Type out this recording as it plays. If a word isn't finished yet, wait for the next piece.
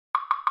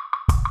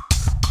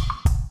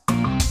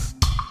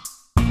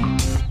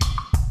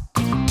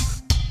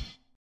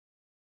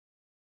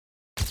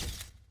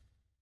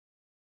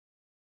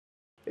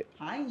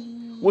Hi.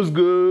 What's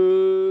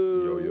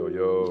good?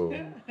 Yo.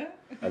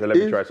 And then let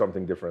me try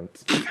something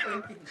different.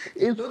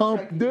 It's Don't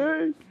hump try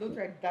day. Don't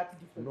try that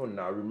different. No,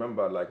 now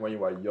remember, like when you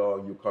were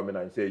young, you come in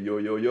and say,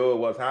 yo,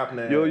 what's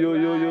happening? Yo. Right, so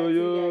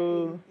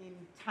you're in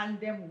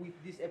tandem with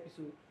this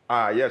episode.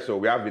 Yeah, so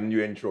we have a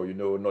new intro,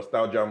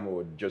 nostalgia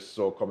mode, just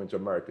so coming to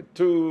America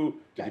 2,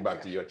 take you back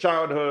Gotcha. to your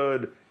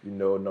childhood,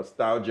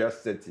 nostalgia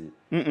city.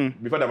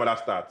 Before Damola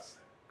starts,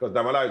 because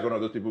Damola is one of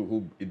those people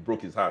who it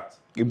broke his heart.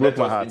 It broke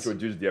my Let us heart.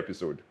 introduce the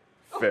episode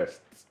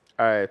first.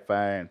 All right,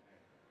 fine.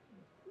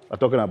 We're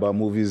talking about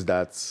movies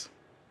that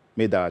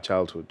made our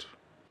childhood.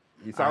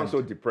 He sounds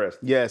so depressed.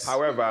 Yes.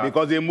 However,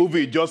 because the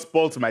movie just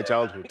spoiled my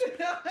childhood.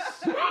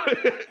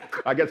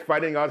 I guess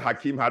finding out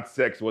Hakeem had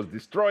sex was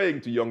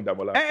destroying to young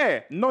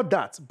Damola. Not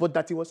that, but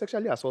that he was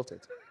sexually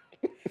assaulted.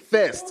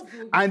 First.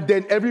 And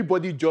then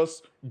everybody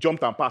just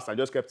jumped and passed and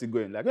just kept it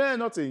going. Like,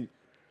 nothing.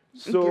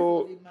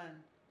 So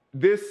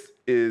this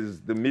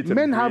is the meet and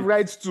Men have greet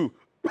rights too.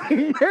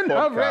 Men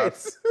have podcast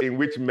rights. in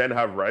which men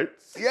have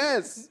rights.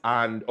 Yes.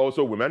 And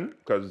also women,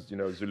 because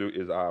Zulu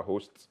is our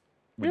host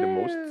with the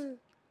most.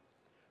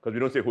 Because we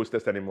don't say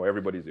hostess anymore,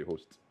 everybody's a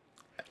host.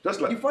 Just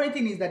The like funny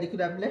thing is that they could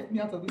have left me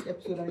out of this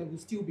episode and it would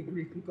still be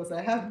great because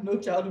I have no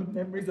childhood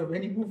memories of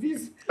any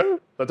movies.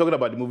 We're talking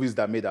about the movies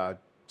that made our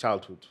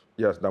childhood.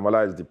 yes,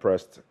 Damola is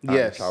depressed. And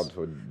Yes.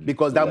 childhood.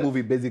 Because that Yes.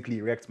 movie basically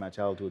wrecked my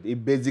childhood.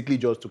 It basically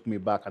just took me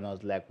back and I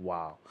was like,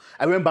 wow.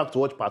 I went back to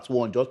watch part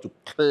 1 just to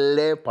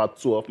clear part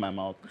 2 off my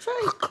mouth.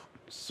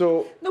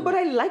 So No, but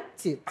I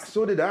liked it.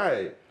 so did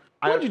I.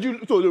 What did you...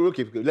 So,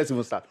 okay, let's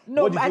even start.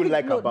 No, what did I you think,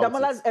 like about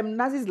Damola's, it?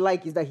 Nazi's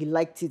like is that he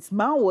liked it.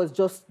 Mine was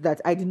just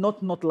that I did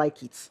not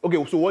like it.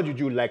 Okay, so what did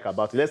you like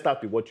about it? Let's start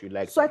with what you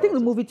liked So I think about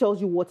the it. movie tells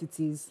you what it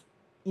is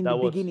in That the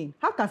was- beginning.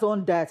 How can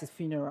someone die at his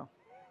funeral?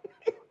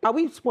 Are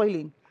we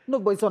spoiling? No,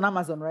 but it's on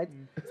Amazon, right?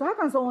 So how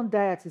can someone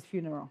die at his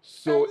funeral?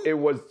 So it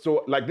was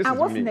so like this And is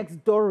what's me.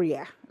 next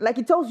Doria? Like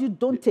it tells you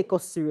don't take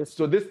us seriously.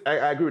 So this, I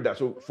agree with that.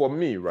 So for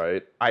me,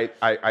 right,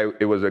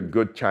 it was a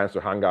good chance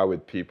to hang out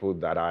with people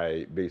that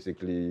I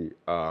basically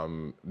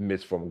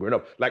missed from growing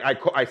up. Like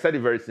I said it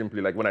very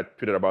simply, like when I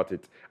tweeted about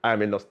it,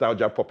 I'm a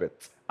nostalgia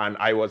puppet, and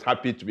I was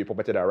happy to be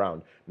puppeted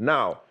around.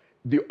 Now,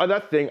 the other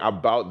thing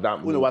about that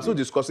movie, No, we're still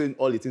discussing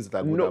all the things that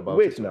are good no, about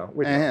wait it. now,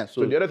 wait now.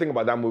 So So the other thing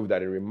about that movie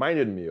that it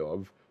reminded me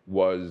of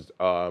was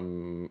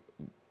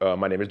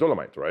My Name is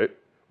Dolomite, right?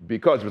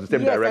 Because it was the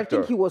same Yes, director. I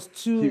think he was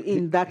too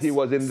in that He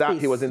was in that. He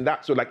space. was in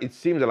that. So like it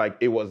seems like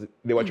it was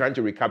they were trying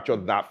to recapture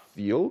that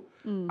feel,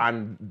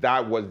 and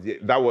that was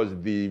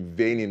the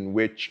vein in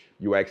which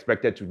you were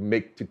expected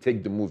to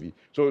take the movie.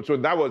 So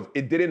that was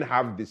it. Didn't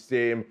have the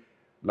same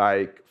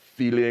like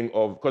feeling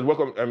of because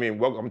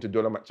welcome to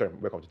Dolomite. Sorry,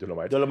 welcome to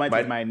Dolomite. Dolomite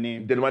is my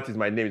name. Dolomite is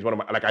my name. It's one of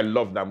my like I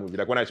love that movie.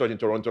 Like when I saw it in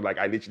Toronto, like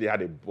I literally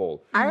had a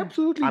ball. I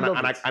absolutely And, love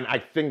and, it. I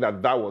think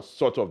that was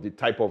sort of the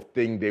type of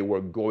thing they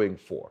were going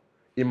for,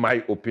 in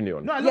my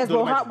opinion. No, I love Yes, but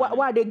Dolomite is my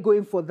why are they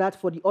going for that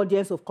for the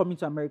audience of Coming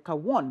to America?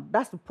 One,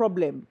 that's the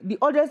problem. The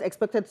audience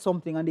expected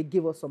something and they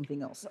gave us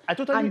something else. I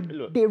totally- And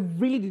look. they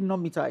really did not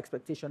meet our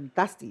expectation.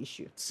 That's the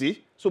issue.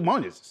 See? So my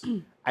own is,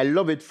 I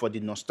love it for the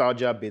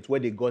nostalgia bit where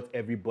they got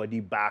everybody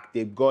back.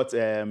 They got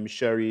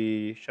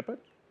Sherry Shepherd.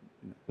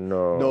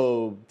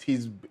 No,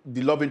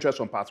 the love interest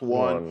from part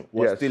 1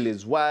 was yes. still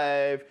his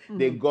wife.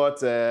 They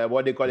got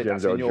what they call it,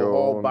 James L. Arsenio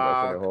Hall Jones, back.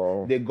 Arsenio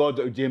Hall. They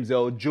got James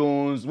L.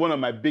 Jones. One of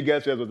my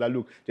biggest fears was that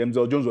look, James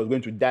L. Jones was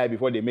going to die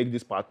before they make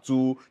this part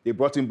 2. They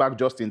brought him back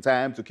just in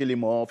time to kill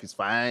him off. He's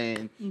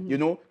fine.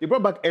 They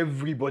brought back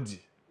everybody.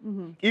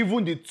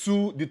 Even the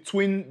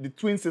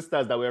twin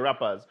sisters that were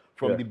rappers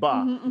from Yeah. the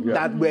bar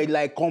that were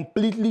like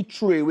completely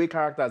throwaway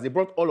characters. They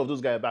brought all of those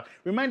guys back.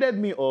 Reminded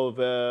me of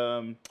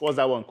what's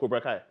that one?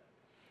 Cobra Kai.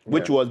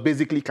 Which was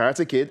basically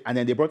Karate Kid, and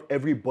then they brought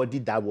everybody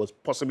that was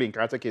possibly in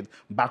Karate Kid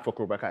back for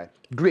Cobra Kai.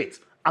 Great,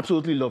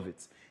 absolutely love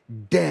it.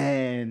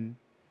 Then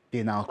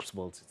they now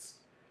spoiled it.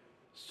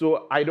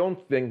 So I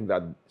don't think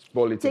that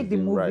spoil it Take is the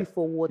movie right.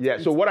 for what Yeah.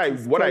 So it what I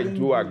is do telling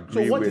you.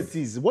 agree So what with. it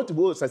is? What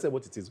I said?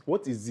 What it is?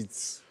 What is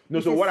it? No,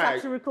 It's so a what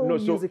satirical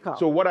musical.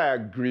 So what I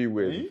agree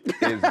with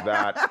is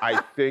that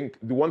I think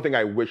the one thing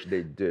I wish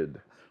they did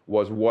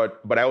was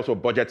but I also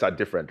budgets are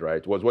different,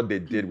 right? Was what they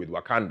did with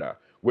Wakanda,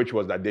 which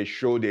was that they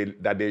showed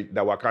that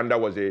Wakanda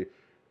was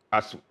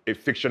a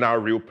fictional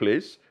real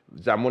place.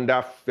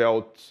 Zamunda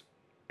felt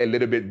a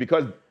little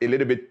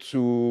bit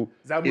too.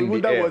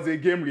 Zamunda was a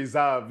game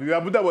reserve.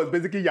 Zamunda was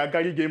basically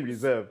Yankari game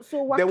reserve.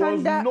 So There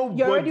was Wakanda, nobody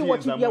you're already in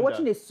watching. You're Zamunda.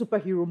 watching a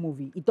superhero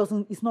movie.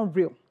 It's not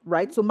real,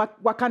 right? So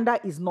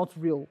Wakanda is not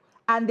real,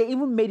 and they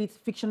even made it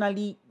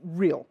fictionally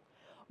real.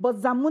 But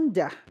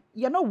Zamunda,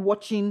 you're not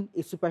watching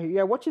a superhero.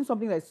 You're watching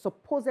something that's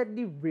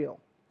supposedly real,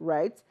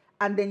 right?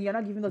 and then you're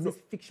not giving us this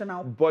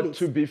fictional But place.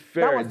 to be That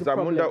fair, was the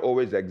Zamunda problem.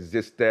 always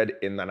existed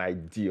in an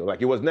ideal.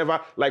 Like it was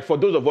never like for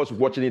those of us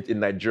watching it in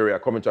Nigeria,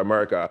 coming to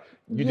America,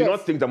 you do Yes.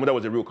 not think Zamunda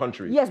was a real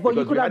country. Yes, but you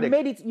Because could we have had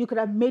made it. You could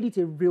have made it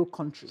a real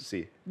country.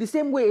 See. The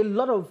same way a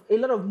lot of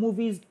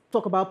movies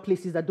talk about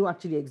places that don't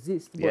actually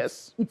exist. But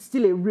Yes. it's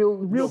still a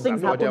real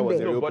things Sakodia happen was a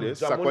there. real No, but place.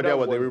 Zamunda Sakodia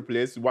was a was- real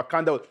place.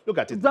 Wakanda, look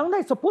at it. Zamunda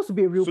is supposed to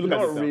be a real So look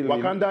place. at Not it. really.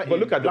 Wakanda but in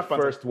look at the Black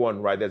Panther. first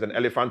one, right? There's an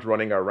elephant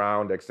running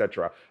around,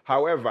 etc.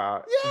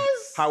 However,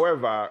 Yes!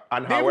 However, They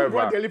even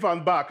brought the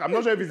elephant back. I'm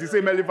not sure if it's the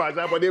same elephant,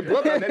 but they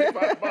brought an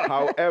elephant back.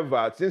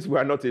 however, since we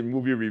are not a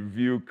movie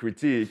review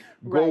critique,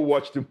 go Right.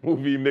 watch the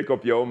movie, make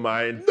up your own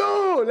mind.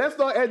 No, let's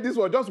not end this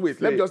one. Just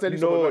wait. Let me just tell you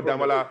some no, of my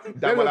Damola,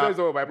 problems. Let me just tell you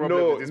some of my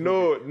problems with this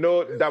movie.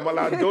 no,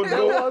 Damola, don't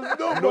There was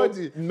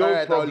nobody. no All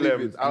right, I'll leave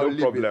problems, it. I'll no leave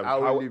it. problems.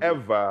 I'll leave it.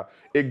 However,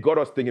 it got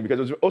us thinking because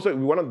it was also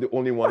one of the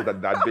only ones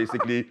that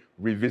basically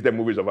revisited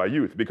movies of our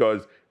youth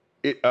because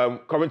it,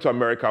 Coming to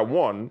America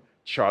 1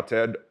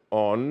 charted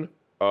on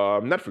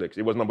Netflix.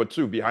 It was number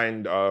 2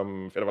 behind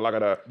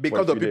Fedoralagada.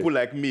 Because of people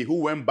like me who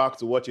went back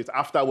to watch it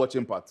after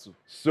watching part 2.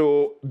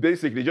 So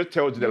basically, it just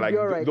tells you that like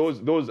You're right.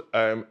 those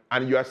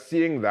and you are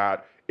seeing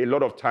that a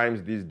lot of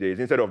times these days,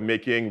 instead of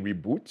making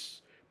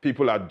reboots,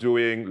 people are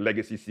doing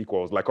legacy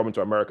sequels like Coming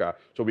to America.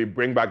 So we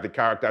bring back the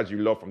characters you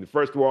love from the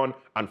first one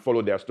and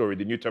follow their story.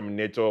 The new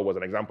Terminator was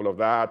an example of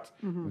that.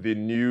 The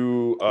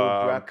new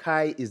Cobra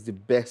Kai is the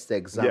best yeah,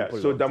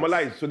 example. so of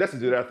Damola this. is, so that's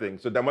the other thing.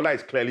 So Damola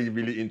is clearly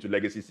really into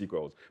legacy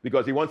sequels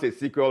because he wants a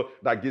sequel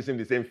that gives him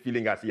the same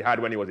feeling as he had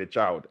when he was a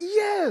child.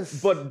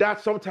 Yes. But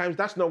sometimes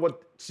that's not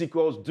what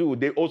sequels do.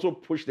 They also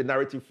push the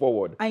narrative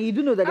forward. And you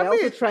do know that they're I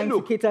mean, also trying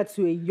look. to cater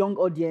to a young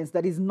audience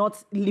that is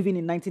not living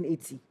in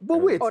 1980. But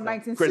wait. Or now.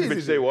 1960s. Crazy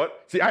bitch say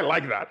what? See, I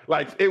like that.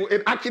 Like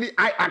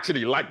I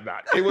actually like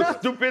that. It was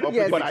stupid,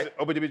 Yes. but I,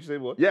 Uppity bitch say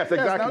what? yes,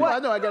 exactly. No, I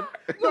know. I get.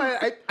 No,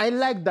 I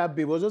like that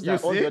bit. It was just You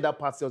like all see? the other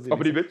parts of the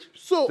Uppity bitch.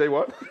 So- say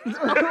what?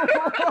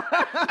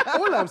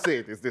 all I'm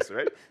saying is this,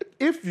 right?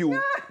 If you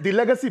the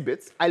legacy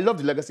bits, I love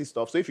the legacy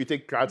stuff. So if you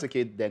take Karate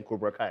Kid, then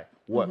Cobra Kai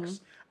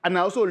works. And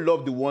I also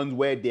love the ones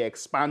where they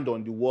expand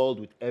on the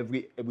world with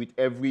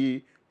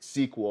every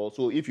sequel.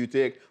 So if you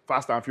take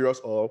Fast and Furious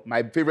or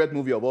my favorite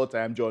movie of all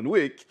time, John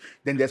Wick,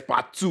 then there's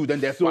part 2, then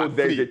there's So part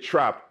there's 3. a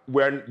trap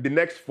where the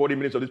next 40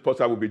 minutes of this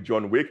podcast will be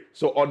John Wick.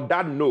 So on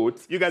that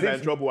note, You guys are in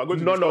since trouble. We're going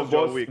to none discuss of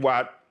John us Wick.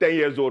 were 10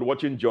 years old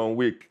watching John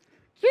Wick.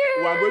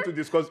 We are going to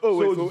discuss. Oh,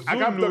 wait, so I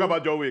can't Zulu- talk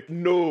about John Wick.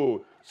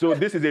 No. So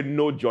this is a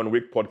no John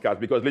Wick podcast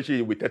because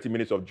literally with 30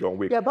 minutes of John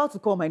Wick. You're about to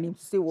call my name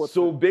to say what?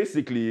 So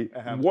basically,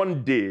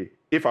 one day,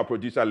 if our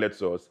producer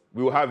lets us,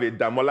 we will have a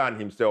Damola and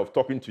himself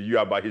talking to you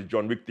about his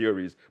John Wick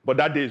theories. But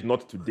that day is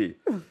not today.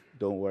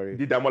 Don't worry.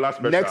 The Damola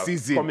special. Next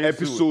season, coming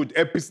episode,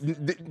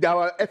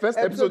 our first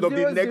episode of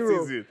the Episode next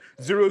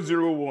 00. season,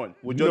 001.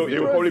 Will just No, be it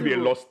will on. probably be a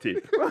lost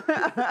tape.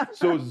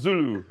 So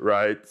Zulu,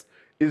 right?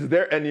 Is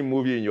there any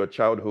movie in your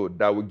childhood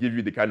that will give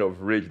you the kind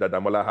of rage that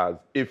Damola has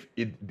if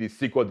the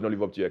sequel did not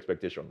live up to your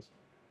expectations?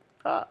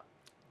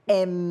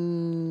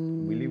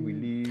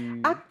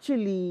 Willy.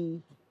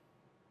 Actually,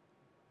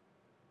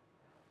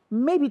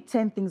 maybe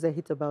 10 things I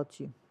hate about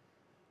you.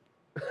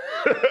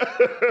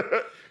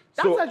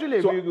 That's actually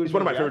a very good It's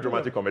one of my movie. favorite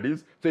romantic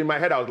comedies. So in my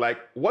head, I was like,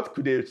 what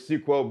could a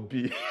sequel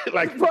be?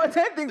 like, For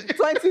 10 things,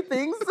 20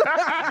 things.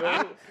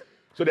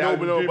 so they No, have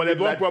but there's Dream one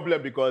Midnight-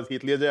 problem because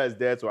Heath Ledger is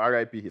dead, so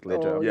R.I.P. Heath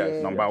Ledger. Oh,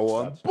 Yes, number yes,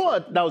 one.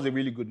 But that was a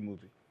really good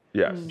movie.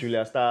 Yes.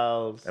 Julia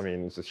Stiles. I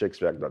mean, it's a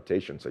Shakespeare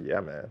adaptation, so yeah,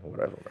 man,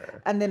 whatever,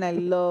 man. And then I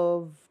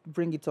love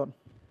Bring It On.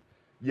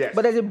 Yes.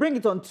 But there's a Bring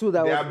It On 2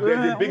 that There's a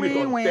Bring It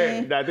On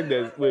 10. I think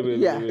there's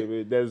Yeah.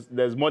 wait.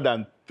 There's more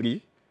than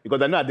 3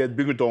 because I know there's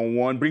Bring It On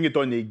 1, Bring It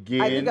On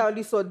Again. I think I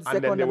only saw the and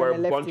second then one there were and I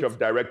a left bunch it. of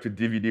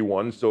direct-to-DVD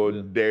ones, so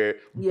they.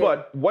 Yeah.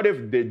 But what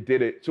if they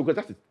did it? So, because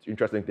that's the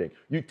interesting thing.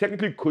 You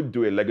technically could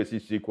do a legacy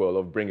sequel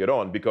of Bring It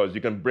On because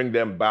you can bring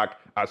them back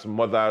as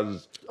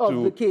mothers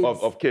Of the kids.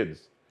 of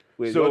kids.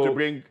 Wait, so you want to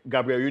bring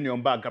Gabrielle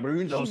Union back. Gabrielle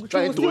Union was She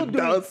trying will still to do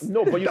dance. it.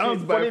 No, but you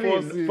dance see, by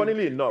force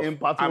funnily enough, in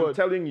part I'm 1.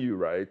 telling you,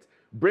 right?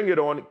 Bring It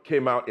On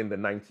came out in the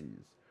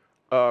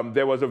 90s.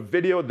 There was a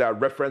video that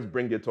referenced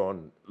Bring It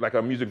On, like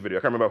a music video.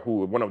 I can't remember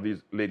who, one of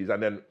these ladies.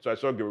 And then, so I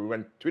saw Gary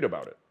went tweet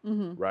about it,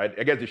 right?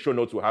 I guess the show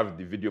notes will have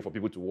the video for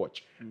people to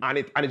watch. And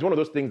it's one of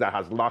those things that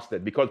has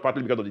lasted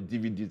partly because of the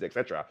DVDs,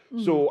 etc.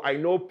 So I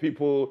know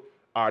people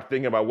are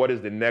thinking about what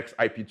is the next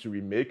IP2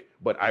 remake,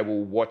 but I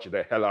will watch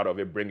the hell out of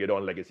a Bring It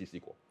On legacy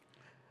sequel.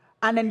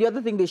 And then the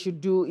other thing they should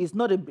do is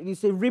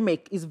it's a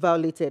remake, it's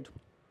Violated.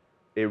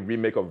 A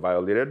remake of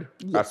Violated?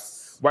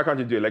 Yes. Why can't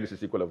you do a legacy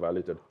sequel of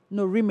Violated?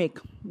 No, remake.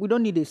 We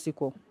don't need a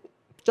sequel.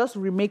 Just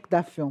remake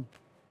that film.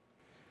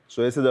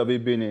 So instead of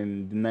it being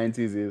in the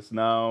 90s, it's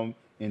now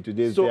in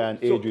today's day and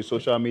age with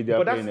social media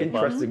But that's playing a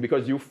part. interesting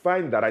because you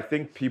find that I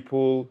think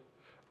people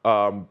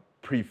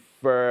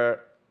prefer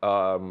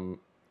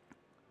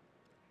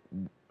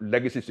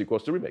legacy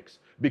sequels to remakes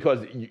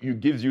because it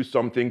gives you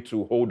something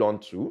to hold on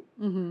to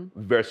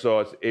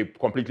versus a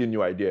completely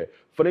new idea.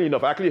 Funny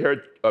enough, I actually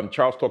heard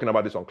Charles talking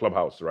about this on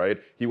Clubhouse, right?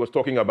 He was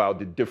talking about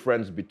the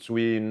difference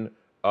between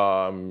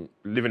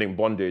Living in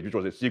Bondage, which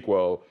was a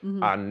sequel,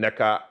 and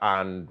NECA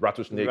and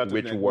Rattlesnake,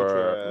 which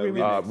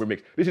were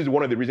remakes. This is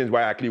one of the reasons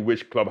why I actually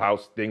wish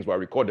Clubhouse things were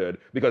recorded,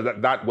 because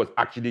that was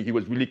actually, he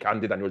was really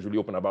candid and he was really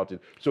open about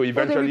it. So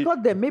eventually... they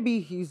record them.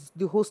 Maybe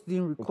the host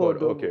didn't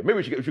record. Okay, maybe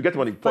we should get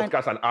him on the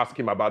podcast and ask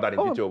him about that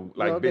in detail.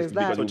 Like,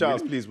 basically, because So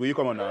Charles, please, will you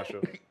come on our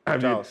show?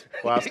 Charles,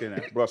 we're asking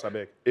him. Bros, I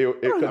beg. It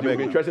would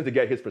be interesting to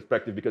get his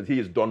perspective, because he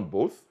has done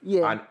both.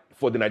 Yeah. And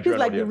for the He's Nigerian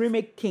like the audience.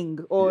 remake king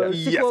or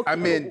Yes, sequel I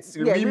mean,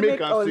 king.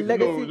 remake or and sequel.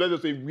 legacy. No, let's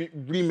just say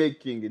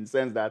remaking, in the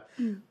sense that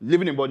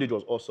Living in Bondage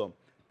was awesome.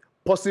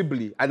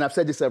 Possibly, and I've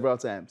said this several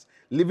times,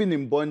 Living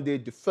in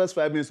Bondage, the first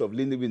 5 minutes of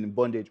Living in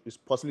Bondage is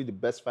possibly the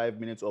best 5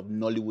 minutes of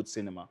Nollywood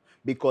cinema.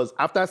 Because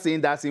after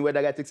seeing that scene where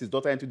that guy takes his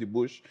daughter into the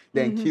bush,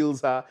 then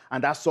kills her,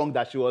 and that song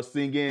that she was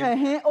singing,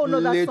 Oh,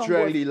 no, that song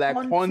literally was like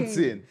haunting.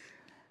 haunting,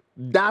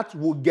 that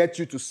will get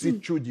you to see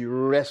through the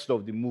rest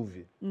of the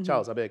movie.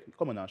 Charles, I beg,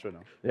 come on our show now.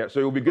 Yeah, so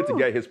it would be good to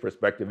get his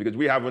perspective, because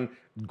we haven't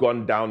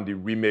gone down the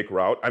remake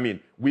route. I mean,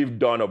 we've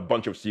done a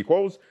bunch of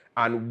sequels,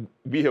 and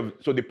we have,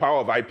 so the power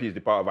of IP is the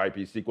power of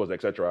IP, sequels,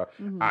 etc.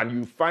 And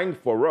you find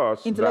for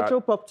us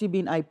Intellectual property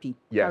being IP.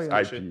 Yes,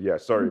 Carry on. IP,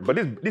 yes, sorry.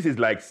 But this is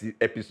like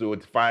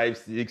episode 5,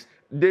 6.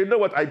 They know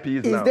what IP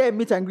is now. Is there a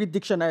meet and greet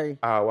dictionary?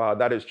 Ah, wow,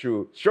 that is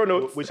true. Show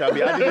notes. We shall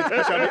be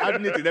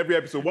adding it in every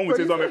episode. When we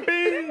say something,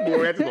 bing, we'll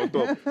write it on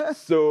top.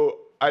 So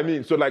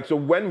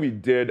when we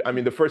did, I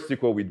mean, the first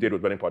sequel we did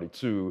was Wedding Party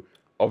 2,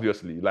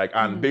 obviously.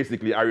 And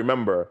basically, I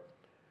remember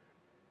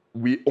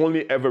we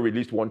only ever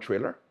released one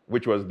trailer,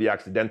 which was the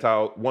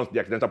accidental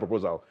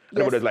proposal. And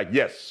everybody was like,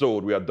 yes,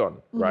 sold, we are done,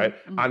 right?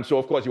 And so,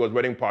 of course, it was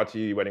Wedding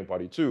Party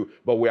 2.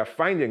 But we are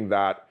finding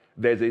that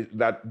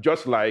that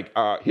just like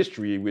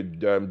history with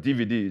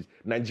DVDs,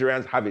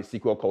 Nigerians have a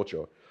sequel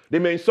culture. They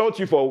may insult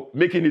you for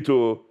making it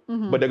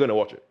but they're going to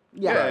watch it.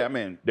 Yeah. I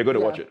mean, They're going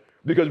to watch it.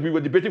 Because we were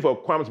debating for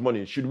Kwam's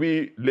money. Should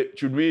we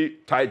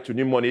tie it to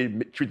New Money,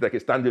 treat it like a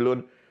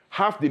standalone?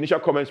 Half the initial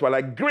comments were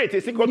like, great,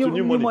 a sequel to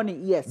New Money.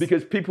 Yes.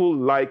 Because people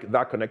like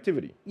that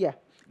connectivity. Yeah.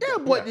 Yeah,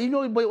 but you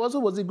know, but it also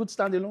was a good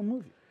standalone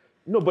movie.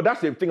 No, but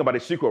that's the thing about a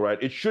sequel, right?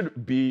 It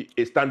should be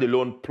a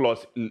standalone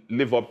plus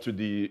live up to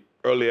the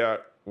earlier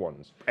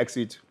ones.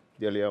 Exit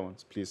the earlier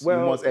ones, please.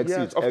 Well, you must exit.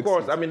 yes, of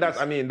course. I mean,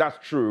 that's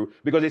true,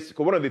 because it's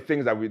one of the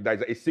things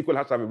that a sequel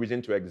has to have a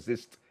reason to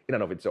exist in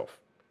and of itself.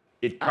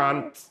 It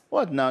can't.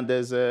 What now? There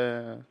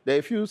are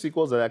a few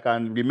sequels that I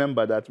can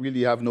remember that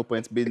really have no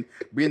point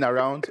being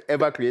around,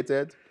 ever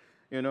created.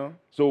 You know.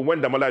 So when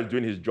Damola is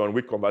doing his John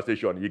Wick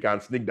conversation, you can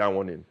sneak that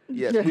one in.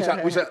 Yes.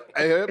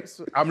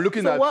 I'm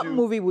looking So at what you.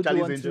 movie would Charlie's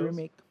you want Angels. to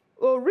remake?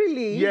 Oh,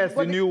 really? Yes,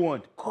 What the new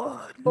one.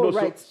 God. Oh,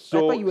 right. I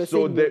thought you were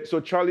saying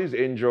So Charlie's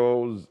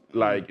Angels,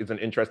 it's an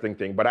interesting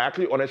thing, but I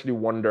actually honestly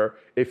wonder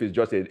if it's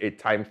just a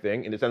time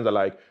thing, in the sense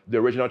that the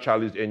original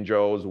Charlie's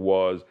Angels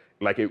was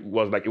it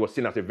was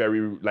seen as a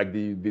very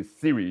the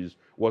series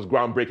was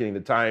groundbreaking in the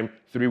time.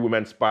 3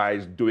 women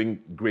spies doing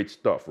great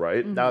stuff,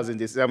 right? That was in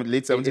the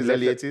late 70s,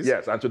 early 80s.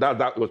 Yes, and so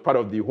that was part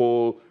of the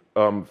whole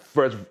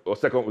first or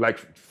second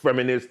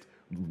feminist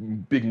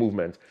big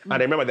movement. And I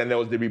remember then there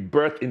was the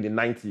rebirth in the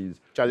 90s.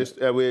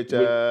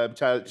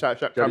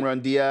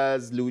 Cameron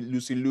Diaz,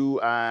 Lucy Liu,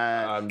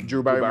 and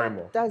Drew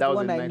Barrymore. That's That the was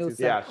one in I know. 90s.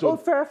 Sir. Yeah, so-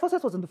 Farrah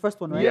Fawcett was in the first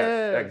one, right?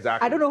 Yes,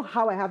 exactly. I don't know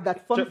how I have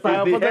that fun fact.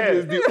 Farrah Fawcett hair.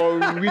 is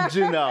the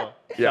original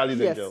Charlie's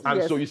Yes. Angels. And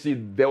Yes. so you see,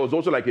 there was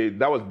also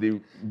that was the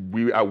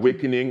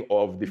reawakening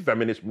of the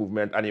feminist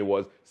movement, and it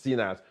was seen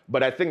as.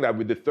 But I think that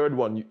with the third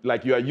one,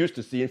 you are used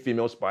to seeing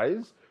female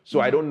spies, so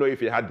I don't know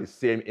if it had the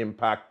same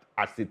impact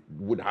as it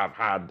would have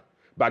had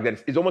back then.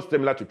 It's almost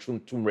similar to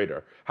Tomb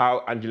Raider,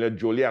 how Angelina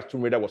Jolie as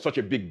Tomb Raider was such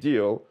a big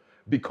deal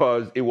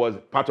because it was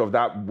part of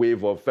that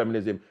wave of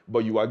feminism.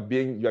 But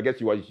I guess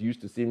you were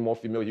used to seeing more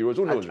female heroes.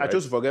 Who knows? I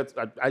just forget.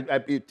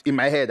 In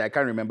my head, I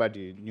can't remember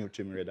the new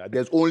Tomb Raider.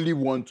 There's only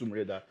one Tomb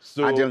Raider.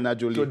 Angelina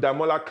Jolie. So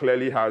Damola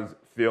clearly has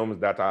films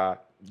that are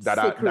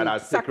sacred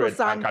and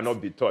Sacrosanct.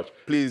 cannot be touched.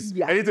 Please,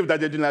 Yeah. anything with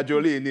Angelina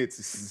Jolie in it,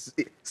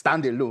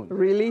 stand alone.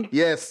 Really?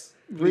 Yes.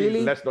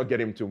 Really? Let's not get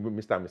him to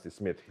Mr. and Mrs.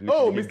 Smith.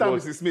 Oh, Literally, Mr. and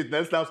both. Mrs. Smith.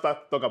 Let's now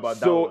start talk about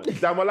that So one.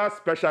 Damola's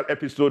special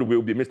episode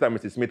will be Mr. and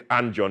Mrs. Smith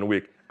and John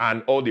Wick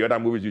and all the other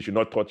movies you should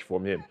not touch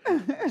from him.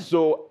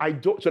 So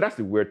that's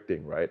the weird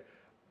thing, right?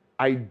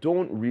 I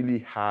don't really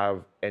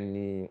have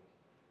any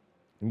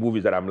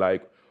movies that I'm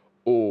like,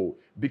 oh,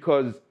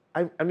 because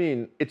I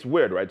mean, it's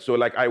weird, right?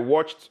 So I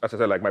watched, as I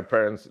said, my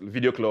parents'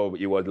 video club,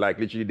 it was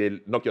literally they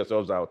knock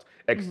yourselves out.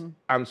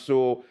 And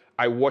so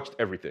I watched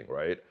everything,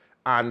 right?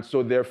 And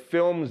so there are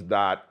films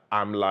that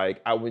I'm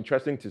I'm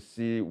interested to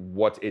see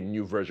what a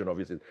new version of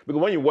this is.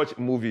 Because when you watch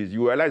movies,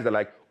 you realize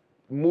that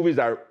movies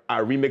are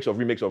remakes of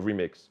remakes of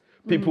remakes.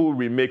 People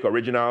remake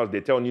originals,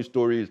 they tell new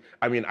stories.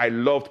 I mean, I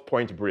loved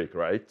Point Break,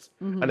 right?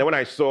 And then when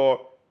I saw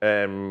Fast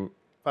and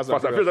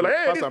Furious, I was like,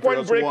 hey, this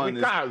Point Break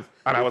with cars.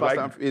 And I was like,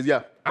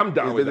 I'm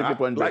down with that.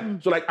 Point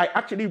Break. I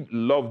actually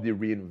love the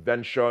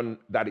reinvention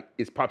that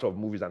is part of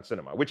movies and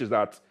cinema, which is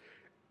that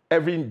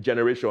every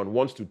generation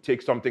wants to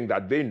take something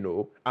that they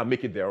know and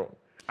make it their own.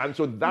 And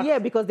so that's Yeah,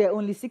 because there are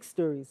only 6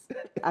 stories,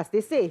 as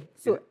they say.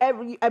 So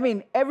every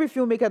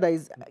filmmaker that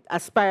is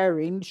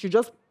aspiring should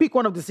just pick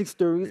one of the 6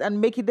 stories and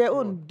make it their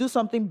own. Do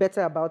something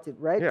better about it,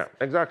 right? Yeah,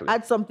 exactly.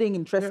 Add something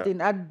interesting,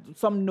 add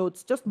some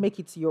notes, just make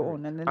it your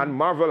own. And then And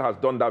Marvel has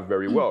done that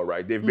very well,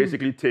 right? They've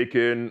basically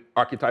taken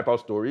archetypal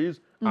stories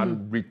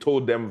and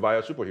retold them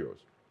via superheroes.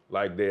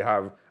 Like they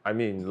have,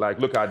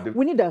 look at the...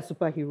 we need our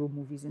superhero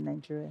movies in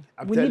Nigeria.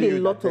 I'm We telling need a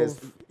you lot that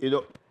there's- of. You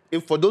know,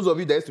 if for those of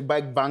you that used to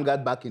buy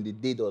Vanguard back in the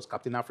day, there was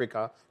Captain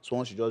Africa.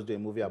 Someone should just do a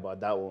movie about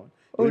that one.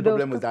 The only there was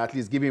problem is that at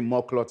least give him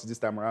more cloths this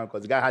time around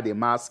because the guy had a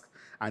mask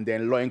and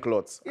then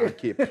loincloths and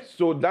cape.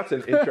 So that's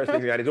an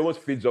interesting thing, and it almost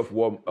feeds off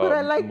what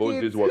I like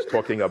Moses it. was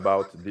talking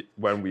about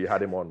when we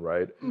had him on,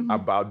 right?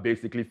 About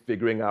basically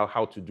figuring out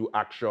how to do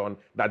action.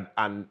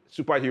 And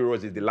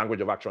superheroes is the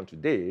language of action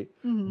today,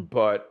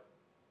 but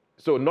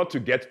so not to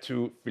get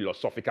too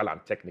philosophical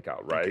and technical,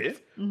 right? Okay.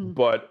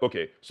 But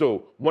okay,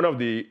 so one of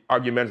the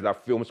arguments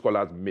that film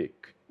scholars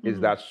make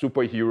is that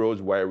superheroes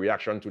were a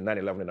reaction to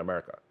 9/11 in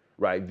America,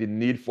 right? The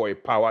need for a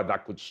power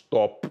that could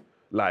stop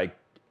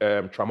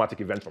traumatic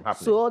events from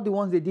happening. So all the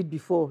ones they did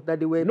before that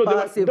they were No,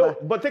 power saver.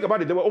 but think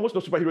about it. There were almost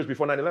no superheroes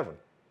before 9/11.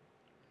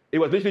 It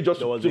was literally just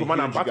There was Superman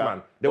a and huge Batman.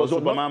 gap. There was no-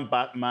 Superman,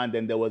 Batman,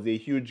 then there was a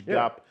huge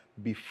gap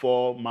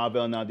before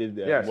Marvel now did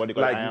Yes, what they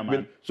call Iron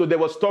Man. so there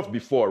was stuff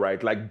before,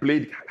 right? Like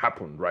Blade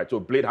happened, right? So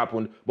Blade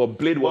happened, but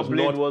Blade was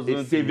Blade not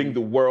wasn't- saving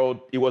the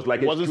world. It was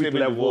like It a wasn't street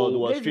saving the world, it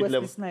level. was Blade street Wesley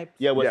level. Snipes.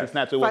 Yeah, Wesley Yes.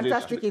 Snipes. So it was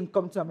Fantastic in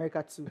Come to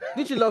America too.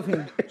 Did you love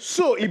him?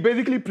 So he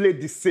basically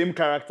played the same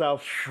character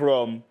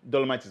from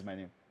Dolomite Is My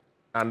Name.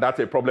 And that's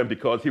a problem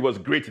because he was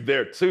great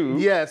there too.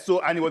 Yeah, so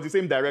and it was the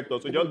same director.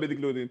 So just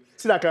basically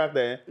see that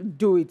character,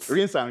 Do it.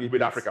 rinse and repeat.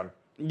 With African.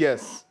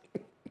 Yes.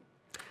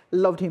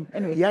 Loved him.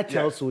 Anyway, He had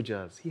child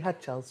soldiers. He had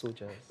child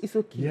soldiers. it's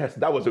okay. Yes,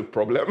 that was a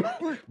problem.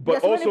 But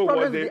There's so many also, problems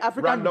was with it the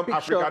African random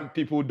depiction. African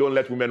people don't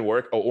let women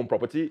work or own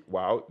property?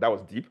 Wow, that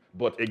was deep.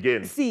 But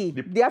again, See,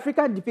 the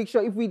African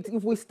depiction,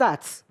 if we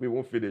start, we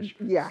won't finish.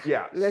 Yeah,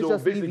 Yeah. let's So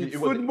just leave basically, it. it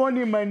was Good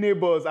morning, my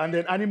neighbors. And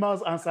then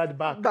animals answered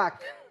back.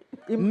 back.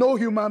 No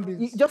human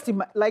beings. Just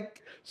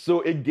like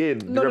so again,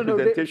 no, the no, no.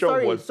 representation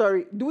Sorry, was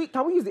sorry.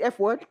 Can we use the F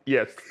word?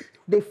 yes.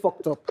 They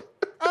fucked up.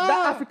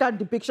 That African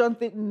depiction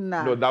thing,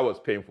 nah. No, that was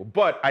painful.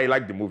 But I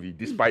like the movie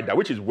despite that,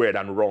 which is weird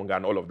and wrong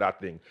and all of that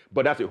thing.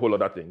 But that's a whole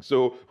other thing.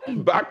 So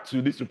back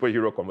to the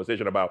superhero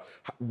conversation about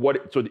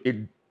so it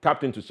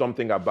tapped into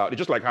something about, it's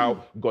just like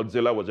how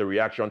Godzilla was a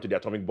reaction to the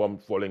atomic bomb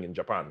falling in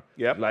Japan.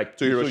 Yep, Like,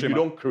 to so Hiroshima. you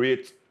don't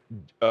create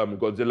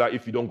Godzilla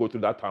if you don't go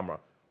through that trauma.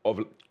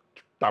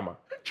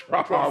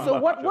 So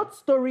what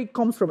story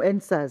comes from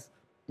NSAS?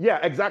 Yeah,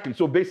 exactly.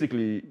 So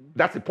basically,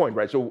 that's the point,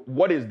 right? So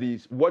what do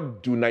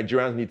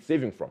Nigerians need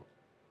saving from?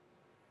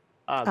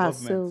 Government.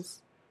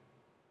 Ourselves.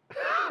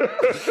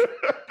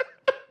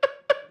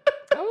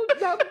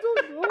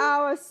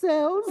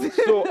 Ourselves.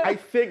 So I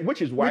think,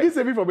 which is why... We did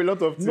save it from a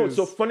lot of things. No,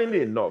 so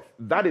funnily enough,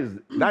 that is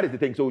the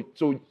thing. So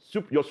your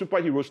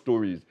superhero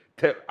stories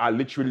are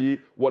literally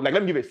what. Like,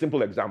 let me give a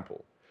simple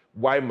example.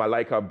 Why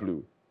Malaika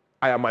Blue?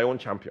 I am my own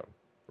champion,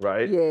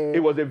 right? Yeah.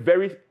 It was a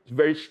very,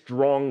 very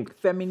strong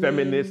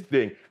feminist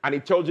thing, and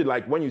it tells you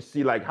like when you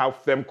see like how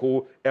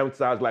Femco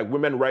emphasizes like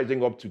women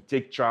rising up to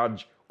take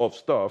charge of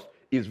stuff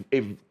is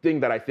a thing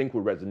that I think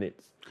will resonate.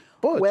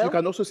 But Well- you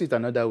can also see it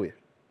another way,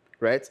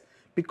 right?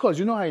 Because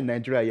you know how in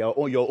Nigeria, your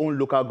own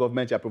local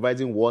government, you're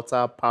providing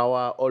water,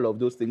 power, all of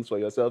those things for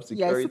yourself,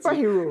 security.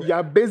 superhero.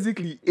 You're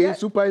basically a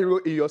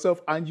superhero in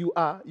yourself, and you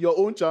are your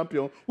own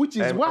champion, which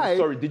is why. I'm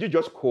sorry, did you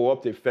just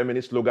co-opt a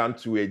feminist slogan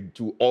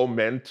to all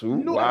men too?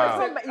 No, wow.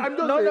 I'm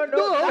just no, saying-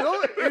 no,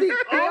 no,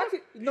 no.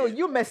 no.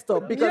 You messed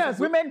up because Yes.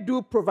 women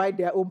do provide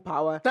their own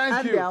power. Thank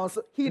and you. their own,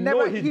 he No,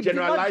 never. he did not-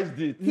 generalized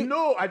it.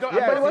 No, I don't.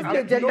 Yes, But it wasn't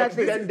a gender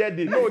thing. extended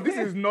it. No,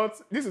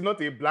 this is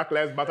not a Black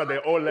Lives Matter.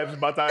 They're all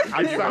lives matter.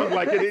 It sounds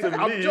like it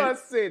to I'm me.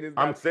 just saying this.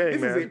 I'm saying,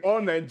 this man. is an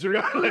all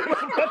Nigerian lives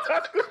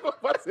matter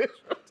conversation.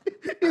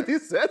 It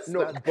is sense No,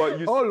 that but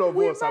you- all of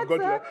We us have got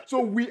matter. to. So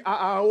we are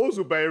our own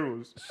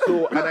superheroes.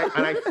 So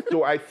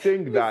I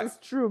think that is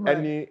true,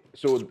 man.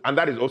 and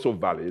that is also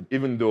valid,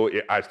 even though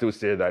I still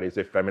say that it's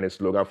a feminist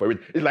slogan for it.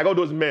 It's like all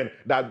those men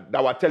that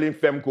were telling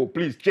Femco,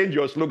 please change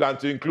your slogan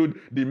to include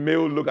the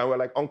male look, and we're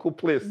like, Uncle,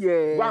 please,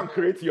 Yeah. go and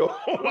create your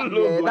own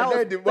logo. that was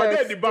But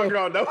then the first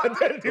background. That was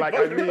then the Like,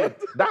 I background. mean,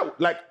 that,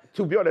 like,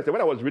 to be honest, when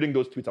I was reading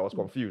those tweets, I was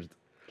confused.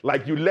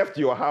 Like, you left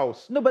your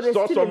house, No, but there's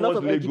saw still a lot someone's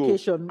of Lego,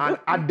 education. and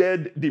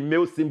added the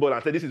male symbol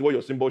and said, this is what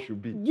your symbol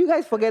should be. You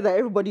guys forget that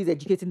everybody is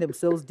educating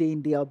themselves day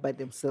in, day out by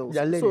themselves.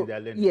 They're learning, So, they're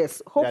learning. yes,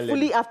 They're hopefully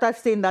learning. after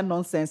saying that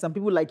nonsense and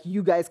people like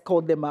you guys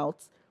called them out,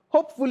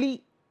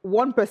 hopefully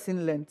one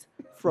person learned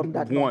from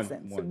that One,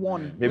 nonsense.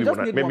 one. Maybe We just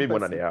one, need maybe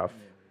one one and a person. half.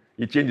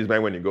 He changed his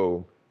mind when he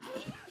go.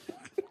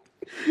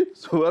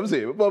 So I'm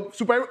saying, but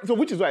so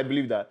which is why I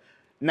believe that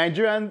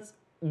Nigerians,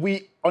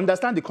 we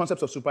understand the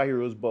concepts of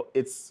superheroes, but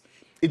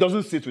it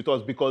doesn't sit with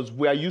us because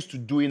we are used to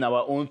doing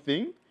our own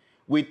thing.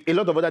 with a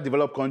lot of other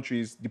developed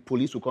countries, the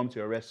police will come to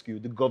your rescue,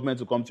 the government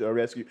will come to your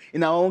rescue.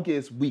 In our own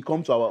case, we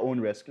come to our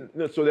own rescue.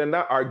 No, so then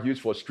that argues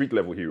for street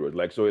level heroes,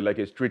 like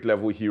a street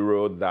level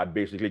hero that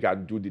basically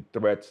can do the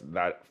threats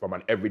that from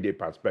an everyday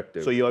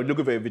perspective. So you're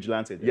looking for a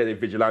vigilante. Yeah, a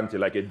vigilante,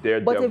 like a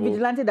daredevil. But a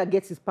vigilante that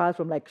gets his powers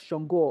from like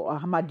Shango or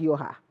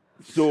Hamadioha.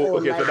 So Or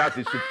like-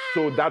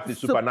 that's the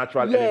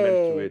supernatural yeah, element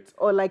to it.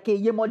 Or like a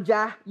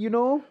Yemoja, you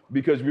know?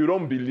 Because we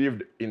don't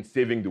believe in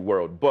saving the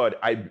world, but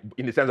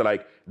in the sense of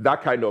like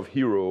that kind of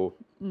hero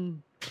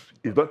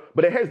is not.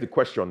 But here's the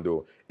question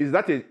though: is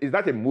that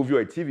a movie or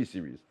a TV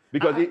series?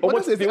 Because it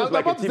almost feels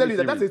like a TV series.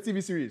 That's a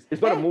TV series.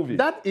 It's not a movie.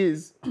 That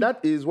is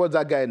what's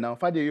that guy now?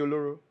 Fade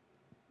Yoloro.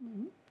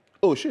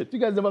 Oh shit! You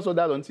guys never saw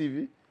that on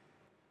TV?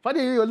 Fade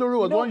Yoloro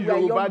was one we are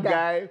Yoruba younger.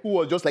 guy who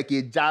was just like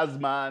a jazz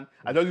man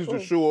and just used to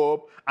show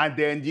up, and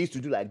then he used to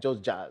do like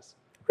just jazz.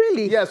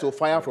 Really? Yeah, so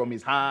fire from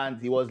his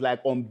hands. He was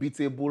like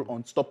unbeatable,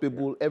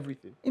 unstoppable,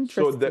 everything.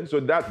 Interesting. So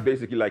that's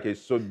basically like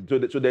so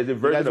there's a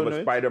version don't of know a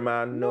it?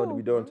 Spider-Man. No,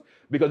 we don't.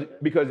 Because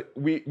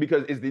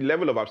it's the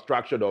level of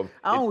abstraction of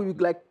I don't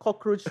look like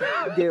cockroach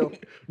girl.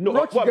 no,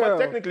 Roach well, girl.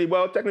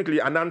 but technically,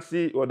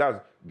 Anansi, well,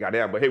 that's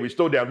goddamn. But hey, we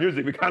stole their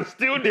music. We can't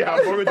steal their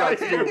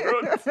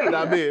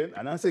That mean,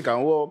 and Nancy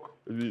can walk.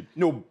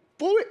 No,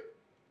 but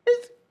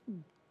it's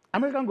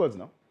American Gods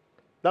now.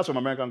 That's from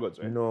American Gods,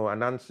 right? No,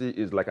 Anansi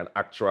is like an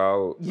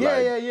actual.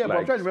 Yeah. But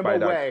I'm trying to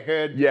remember where I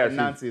heard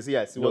Nancy's.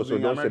 Yes, it No, was so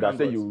in don't say American that.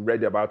 Say Gods. you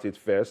read about it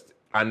first,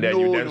 and then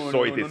you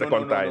saw it a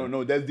second time.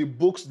 No. There's the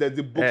books. There's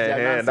the books. Eh, the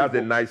Anansi that's a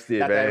books nice save,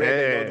 that I read.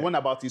 eh. There was one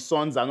about his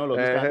sons and all of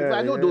these kind of things.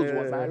 I know those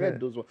ones. I read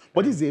those ones.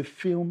 But this is a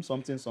film,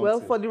 something.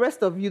 Well, for the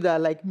rest of you that are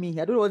like me,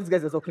 I don't know what these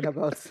guys are talking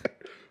about.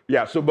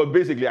 Yeah. So, but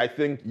basically, I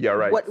think you're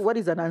right. What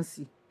is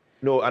Anansi?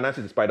 No, Anansi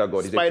is the spider god.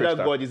 He's a Spider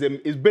trickster. God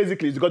is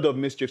basically the god of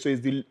mischief. So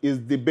it's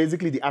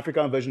basically the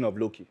African version of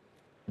Loki.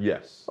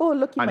 Yes. Oh,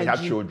 Loki, And my he had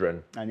G.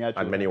 children. And he had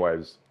children. many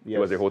wives. It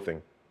was a Yes. whole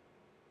thing.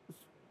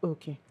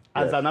 Okay.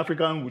 As Yes. an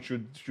African,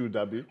 should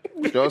that be?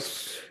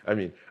 Just I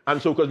mean,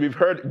 and so because we've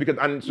heard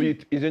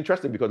it's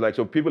interesting because like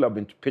so people have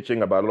been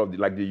pitching about a lot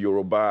of the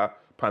Yoruba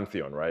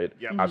pantheon, right?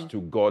 Yeah. As to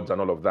gods and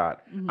all of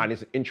that, and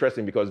it's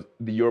interesting because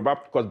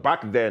because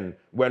back then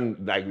when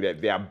like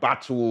there are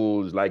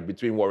battles like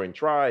between warring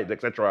tribes,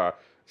 etc.,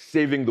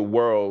 saving the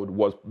world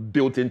was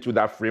built into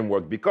that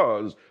framework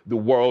because the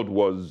world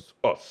was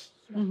us.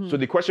 So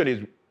the question is,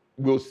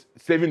 will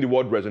saving the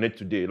world resonate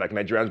today? Like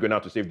Nigerians going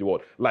out to save the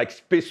world, like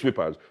space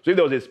sweepers. So if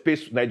there was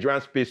a Nigerian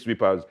space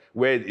sweepers,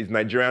 where it's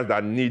Nigerians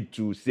that need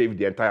to save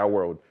the entire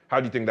world, how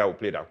do you think that would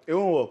play out? it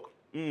won't work.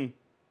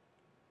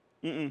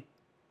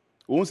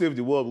 We won't save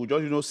the world. We'll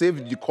just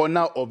save the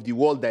corner of the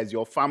world that is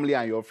your family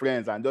and your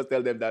friends, and just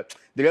tell them that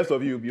the rest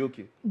of you will be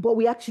okay. But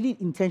we actually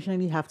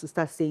intentionally have to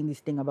start saying this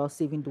thing about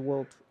saving the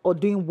world or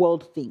doing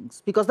world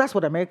things because that's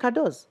what America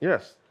does.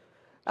 Yes.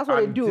 That's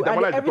what they do. See, Damola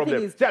And is the everything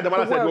problem. is See, Damola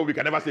the said, world. no, we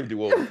can never save the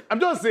world. I'm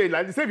just saying,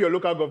 like, save your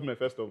local government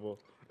first of all.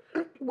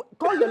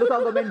 Call your local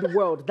government the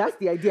world. That's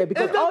the idea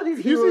because And that- all these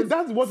you see, heroes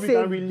that's what we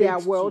save can relate their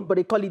to. world, but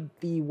they call it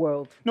the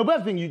world. No,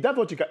 but that's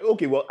what you can.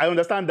 Okay, well, I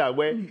understand that.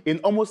 Where in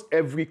almost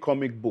every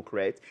comic book,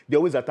 right, they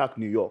always attack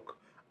New York,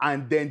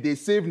 and then they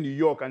save New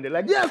York, and they're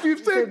like, "Yes,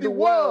 we've saved the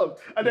world."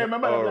 And then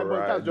remember, All like, well,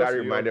 right. that's just That New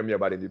York. reminded me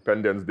about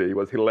Independence Day. It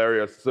was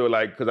hilarious. So,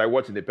 like, because I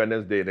watched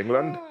Independence Day in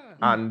England,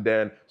 and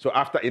then, so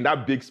after, in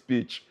that big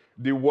speech,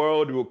 the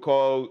world will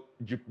call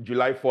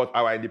July 4th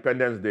our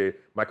Independence Day.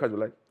 My cousin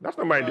was like, that's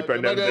not my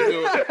Independence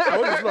Day. I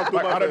want to see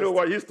October I don't know first.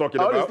 what he's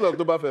talking I want to about. see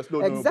October first.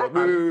 No,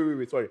 Exactly. no,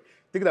 wait. Sorry.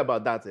 Thinking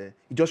about that, it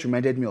just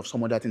reminded me of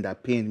some other thing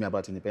that pained me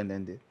about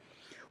Independence Day.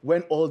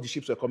 When all the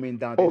ships were coming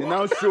down, they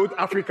now showed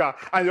Africa,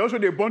 and they also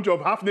showed a bunch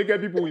of half-naked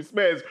people with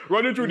spears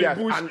running through Yes,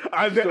 the bush. and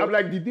And then so- I'm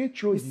like, did they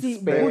throw the See,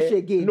 spear? bush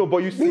again. No,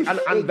 but you see, Bush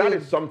and that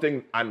again. is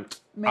something Man.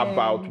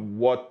 about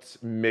what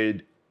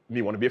made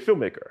me want to be a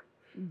filmmaker.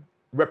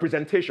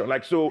 Representation.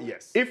 Like, so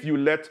Yes. if you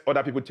let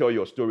other people tell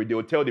your story, they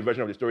will tell the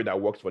version of the story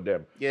that works for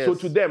them. Yes. So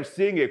to them,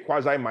 seeing a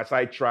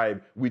quasi-Maasai tribe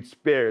with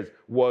spears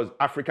was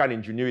African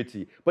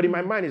ingenuity. But in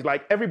my mind, it's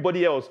like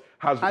everybody else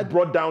has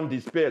brought down the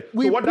spears.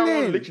 We So what that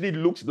blame. one literally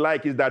looks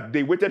like is that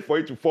they waited for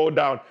it to fall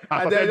down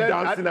and And then- started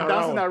dancing and around.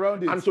 dancing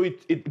around it. And so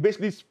it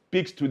basically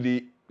speaks to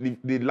the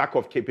lack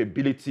of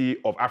capability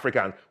of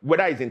Africans,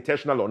 whether it's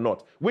intentional or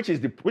not, which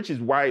is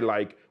why,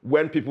 like,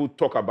 when people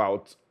talk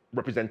about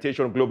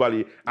representation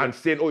globally and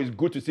saying, oh, it's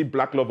good to see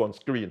Black love on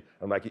screen,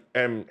 I'm like,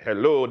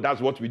 hello,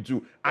 that's what we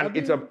do. And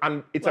it's I've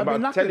been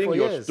about knocking telling for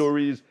your years.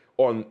 stories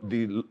on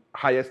the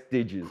highest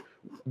stages.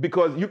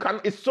 Because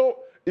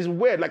it's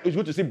weird, like, it's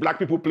good to see Black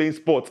people playing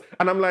sports.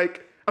 And I'm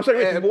like, I'm sorry,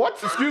 wait,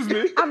 what? Excuse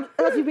me?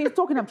 As you've been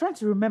talking, I'm trying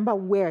to remember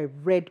where I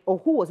read or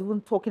who was even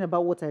talking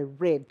about what I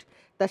read.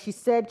 That she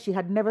said she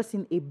had never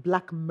seen a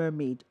black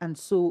mermaid. And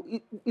so,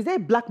 is there a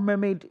black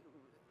mermaid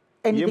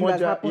anything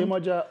that's Yemoja- happened.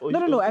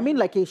 Yemoja- No. I mean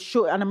like a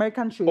show, an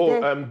American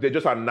show. They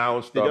just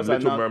announced just Little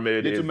announced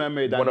Mermaid. Little is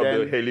Mermaid, one and of the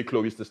then Haley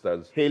Chloe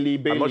sisters. Haley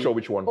Bailey. I'm not sure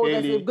which one. Oh,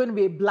 there's Haley. going to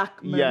be a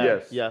black mermaid. Yeah,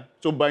 Yes. yeah.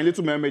 So by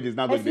Little Mermaid is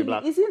now going to be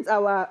black. Isn't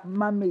our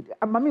mermaid,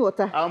 Mami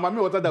Water?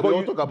 Mami Water that But we all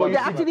you- talk but about. you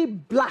They're see- actually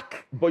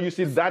black. But you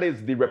see, that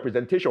is the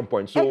representation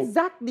point. So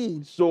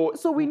Exactly. So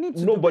we need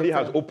to. nobody do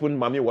has better. opened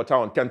Mami Water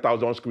on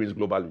 10,000 screens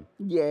globally.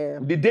 Yeah.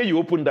 The day you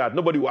open that,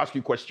 nobody will ask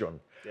you question.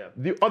 Yeah.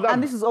 The other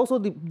And this is also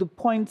the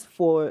point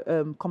for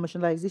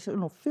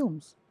commercialization of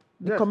films.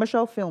 The Yes.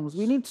 commercial films.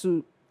 We need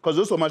to. Because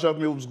those commercial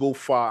films go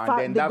far, Far-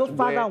 and then they that's go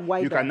farther where and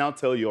wider. you can now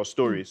tell your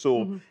story.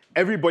 So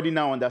everybody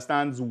now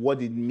understands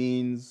what it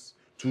means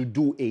to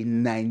do a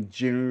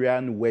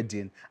Nigerian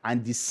wedding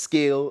and the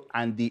scale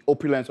and the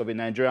opulence of a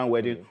Nigerian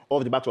wedding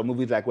off the back of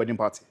movies like Wedding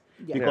Party.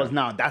 Yeah. Because Yeah.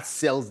 now that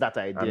sells that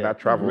idea. that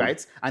travels.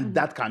 Right? And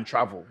that can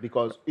travel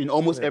because in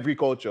almost every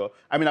culture,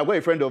 I mean, I've got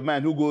a friend of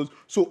mine who goes,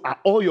 so are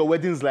all your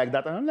weddings like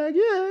that? And I'm like,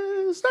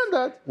 yeah,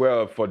 standard.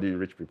 well, for the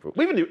rich people,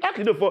 even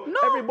actually no, for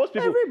most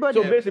people.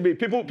 everybody. So basically,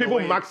 people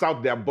wait. max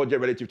out their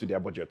budget relative to their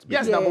budget.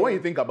 Yes, Yeah. now, but when you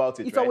think about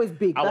it, It's right, always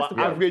big. Our That's the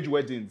point. average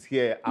weddings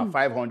here are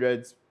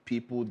 500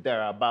 people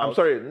thereabout. I'm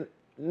sorry.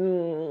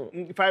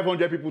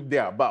 500 people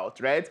thereabout,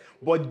 right?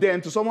 But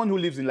then to someone who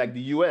lives in like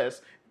the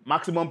US,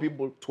 maximum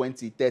people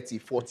 20, 30,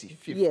 40,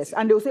 50. Yes.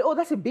 And they'll say, oh,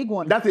 that's a big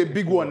one. That's a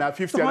big one at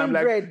 50. And I'm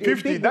 100, like, a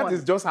 50, big that one.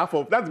 is just half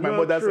of, that's my No,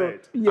 mother's true. side.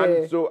 Yeah.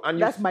 And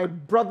you That's my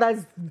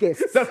brother's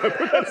guest.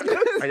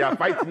 And you're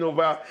fighting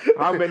over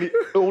how many?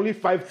 Only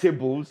 5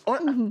 tables.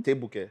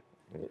 Table care.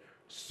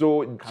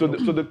 So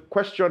the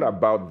question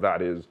about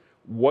that is,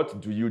 what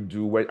do you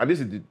do when? And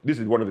this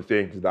is one of the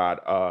things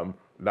that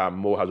that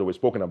Mo has always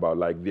spoken about,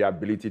 like the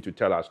ability to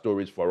tell our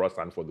stories for us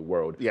and for the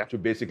world. Yeah. To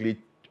basically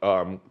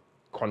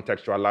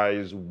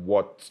contextualize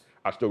what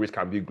our stories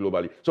can be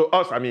globally. So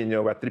us, I mean,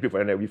 we're 3 people,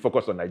 and we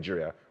focus on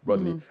Nigeria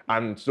broadly.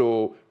 And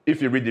so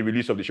if you read the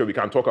release of the show, we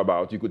can talk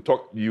about.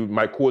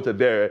 My quote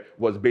there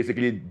was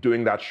basically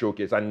doing that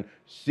showcase and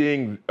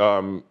seeing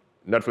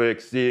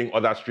Netflix, seeing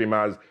other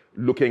streamers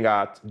looking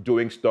at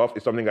doing stuff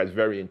is something that's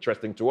very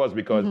interesting to us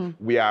because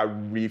we are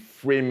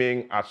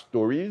reframing our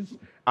stories,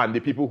 and the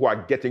people who are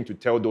getting to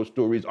tell those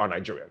stories are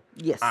Nigerian.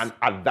 Yes. And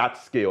at that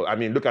scale, I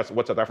mean, look at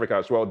what South Africa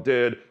as well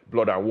did,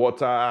 Blood and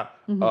Water,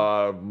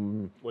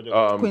 Queen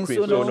Queen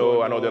Sono.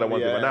 Sono, and all the other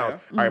ones Yeah. they've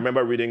announced. I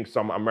remember reading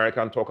some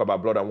American talk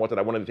about Blood and Water,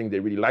 that one of the things they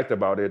really liked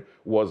about it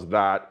was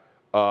that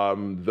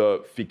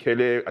the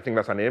Fikele, I think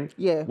that's her name,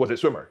 Yeah. was a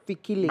swimmer.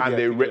 Fikile.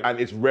 And Yeah, and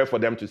it's rare for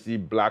them to see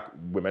black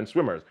women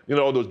swimmers. You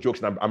know all those jokes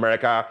in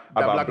America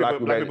about black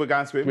people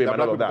can't swim, that and black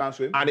all of people that. can't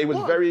swim. And it was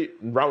very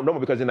normal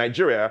because in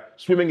Nigeria,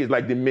 swimming is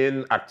like the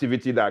main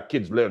activity that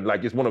kids learn.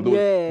 Like it's one of those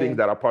Yeah. things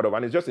that are part of.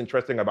 And it's just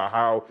interesting about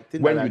how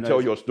thing when that I you know tell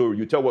is- your story,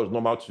 you tell what's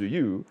normal to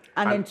you.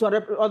 And then to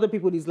other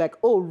people, it's like,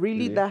 oh,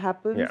 really? That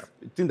happens? Yeah.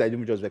 The thing that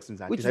even just vexing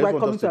is Which is I just why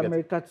want coming us to get-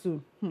 America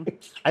too.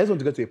 I just want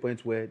to get to a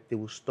point where they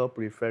will stop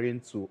referring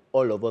to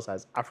all of us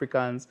as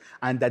Africans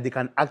and that they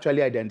can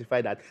actually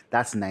identify that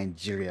that's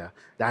Nigeria,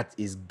 that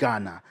is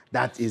Ghana,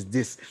 that is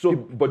this. So,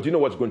 but do you know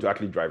what's going to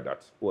actually drive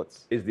that? What?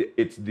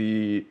 It's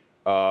the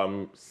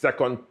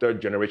second,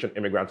 third generation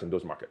immigrants in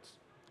those markets.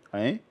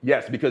 Eh?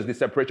 Yes, because the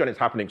separation is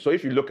happening. So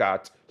if you look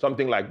at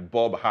something like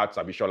Bob Hart's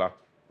Abishola,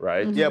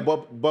 right? Yeah,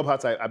 Bob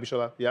Hart,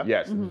 Abishola, yeah?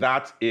 Yes,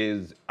 that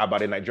is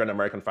about a Nigerian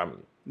American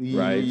family,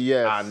 right?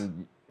 Yes.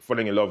 And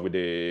falling in love with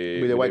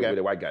a white guy. with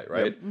a white guy,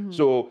 right?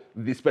 So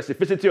the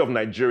specificity of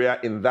Nigeria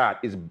in that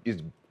is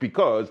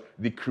because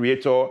the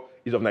creator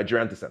is of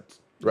Nigerian descent,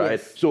 right?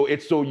 Yes. So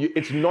it's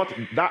not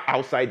that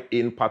outside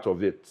in part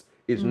of it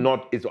is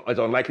not it's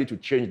unlikely to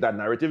change that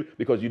narrative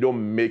because you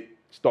don't make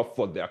stuff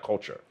for their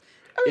culture.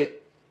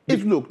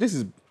 Look, this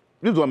is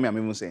what I'm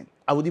even saying.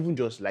 I would even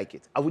just like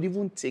it. I would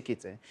even take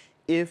it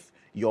if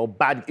you're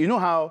bad. You know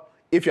how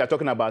if you're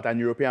talking about an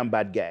European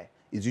bad guy,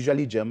 it's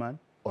usually German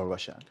or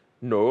Russian.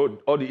 No,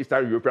 all the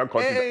Eastern European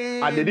countries,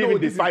 and they didn't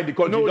even this define is- the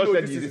country. Just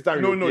said this the is-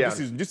 Eastern no,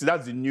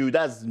 European.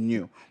 that's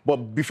new. But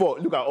before,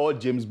 look at all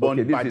James Bond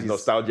Okay, this baddies. is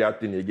nostalgia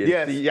thing again.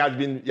 Yes. See,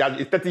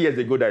 it's 30 years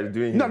ago that he's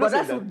doing No, it. But say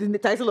that's that. the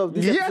title of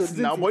this Yes, episode.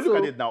 now, isn't but it? look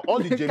So, at it now. All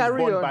the James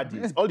carry Bond on.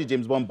 baddies, all the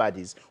James Bond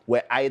baddies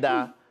were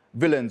either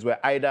villains, were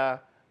either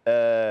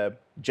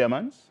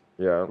Germans,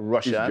 Yeah,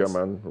 Russians, East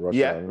German, Russian.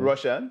 yeah,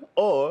 Russian,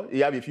 or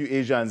you have a few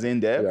Asians in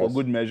there for Yes.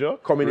 good measure.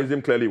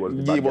 Communism clearly was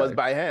the bad It was guy.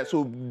 by hand,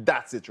 so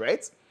that's it,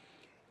 right?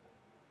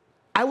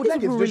 I would These like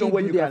a people situation really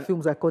where do you their can.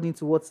 films according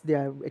to what they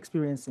are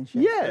experiencing. Sha.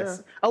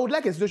 Yes, I would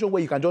like a situation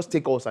where you can just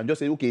take us and just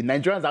say, okay,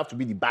 Nigerians have to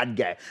be the bad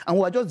guy, and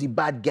we're just the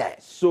bad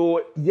guys.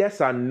 So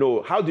yes and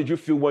no. How did you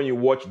feel when you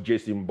watched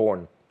Jason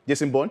Bourne?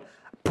 Jason Bourne,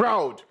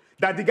 proud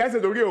that the guy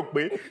said okay,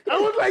 okay. I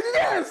was like,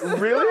 yes,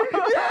 Really?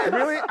 yes,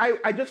 Really?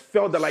 I just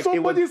felt that like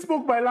somebody it was.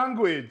 spoke my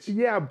language.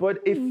 Yeah, but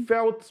it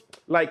felt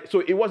like so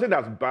it wasn't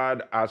as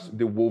bad as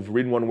the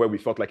Wolverine one where we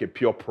felt like a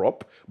pure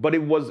prop, but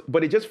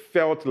it just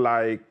felt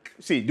like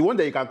See, the one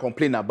that you can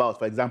complain about,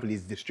 for example,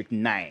 is District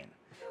 9,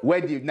 where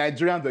the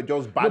Nigerians were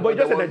just bad. No, but you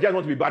just said there was- Nigerians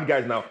want to be bad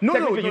guys now.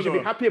 Technically, you should be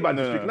happy about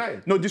District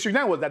 9. No, District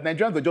 9 was that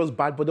Nigerians were just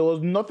bad, but there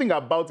was nothing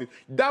about it.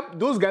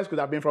 Those guys could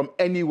have been from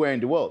anywhere in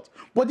the world.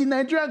 But the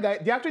Nigerian guy,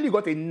 they actually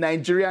got a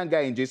Nigerian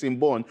guy in Jason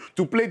Bourne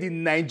to play the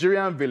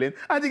Nigerian villain,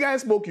 and the guy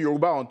spoke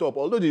Yoruba on top.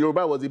 Although the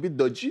Yoruba was a bit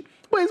dodgy,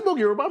 but he spoke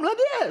Yoruba. I'm like,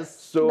 yes.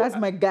 So That's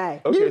my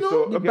guy. Okay, You know,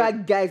 so- the okay.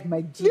 bad guy is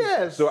my G.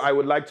 Yes. So I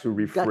would like to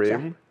reframe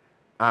Gotcha.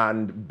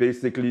 and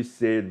basically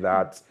say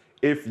that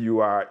if you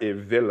are a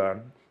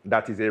villain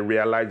that is a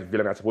realized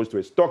villain as opposed to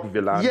a stock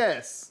villain,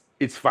 Yes.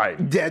 it's fine.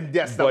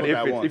 That's But what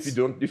I want.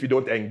 if you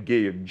don't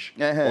engage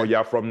Uh-huh. or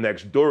you're from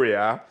next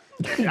Doria,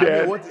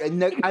 I mean,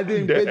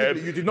 then-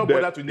 basically, you did not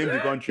then- bother to name the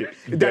country.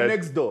 They're then-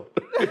 next door.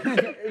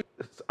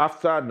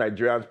 after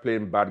Nigerians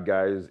playing bad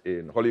guys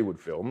in Hollywood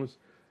films,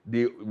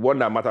 the one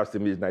that matters to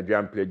me is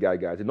Nigerian play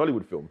guys in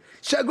Hollywood films.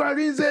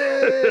 Shagwarize!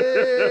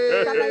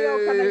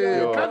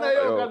 Kanayo.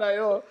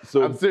 Kanayo.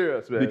 So I'm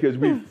serious, man. Because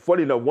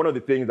funny enough, one of the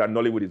things that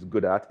Nollywood is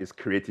good at is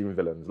creating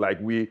villains. Like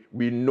we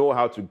know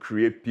how to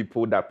create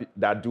people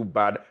that do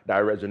bad,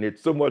 that resonate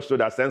so much so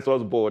that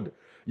censors board.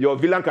 Your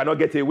villain cannot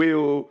get away.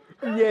 Oh.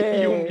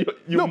 Yeah.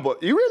 No,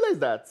 but you realize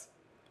that.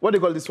 What do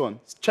you call this one?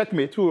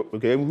 Checkmate. Who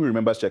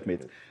remembers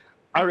Checkmate?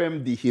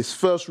 RMD, his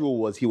first role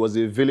was he was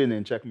a villain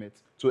in Checkmate.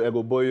 So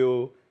Ego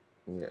Boyo,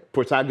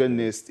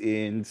 protagonist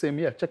in same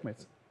year, Checkmate.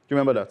 Do you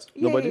remember that?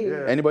 Yeah, Nobody? yeah,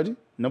 yeah. Anybody?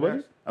 Nobody?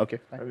 Yes. Okay.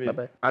 Fine.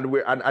 Bye-bye.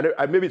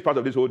 And maybe it's part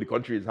of this whole the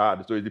country is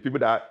hard. So it's the people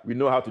that we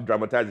know how to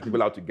dramatize the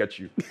people out to get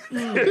you.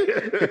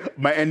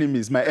 My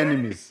enemies.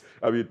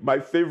 I mean, my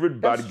favorite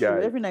That's bad true.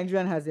 guy Every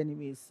Nigerian has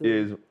enemies. So.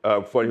 is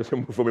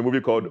from a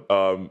movie called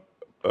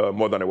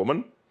More Than a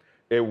Woman.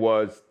 It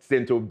was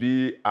Saint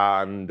Obi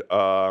and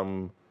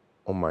oh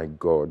my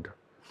God,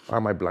 why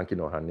am I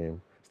blanking on her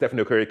name?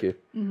 Stephanie Okereke,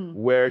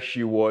 where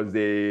she was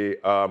a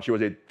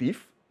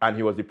thief and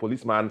he was the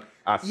policeman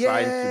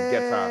assigned to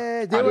get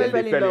her, they and were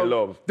then they fell in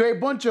love. There are a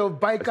bunch of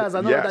bikers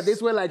and all Yes. that. They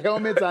wear like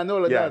helmets and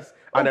all of Yes, that.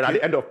 and then at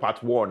the end of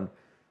part one,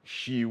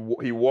 he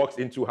walks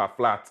into her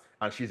flat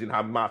and she's in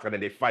her mask and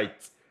then they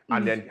fight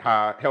and then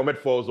her helmet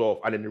falls off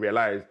and then they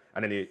realize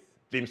and then the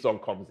theme song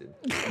comes in.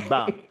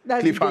 Bam.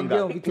 That's the danger Cliffhanger.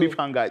 of it all.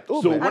 Cliffhanger.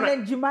 Oh, So man. when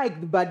And then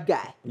Jemike, the bad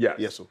guy. Yes.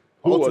 Yes, sir.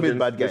 Who was Ultimate in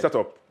bad guy. the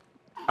setup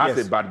as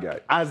Yes. a bad guy.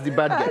 As the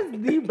bad guy. That's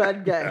the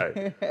bad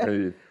guy.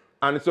 Right.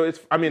 And so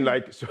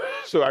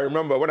so I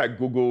remember when I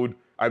Googled,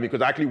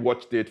 because I actually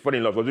watched it, funny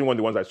enough, it was one of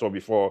the ones I saw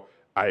before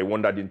I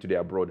wandered into the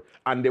abroad.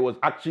 And there was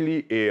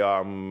actually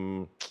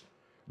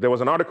there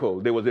was an article,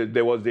 there was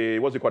a,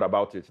 what's it called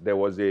about it? There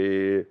was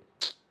a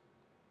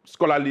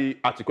scholarly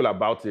article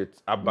about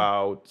it,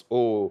 about,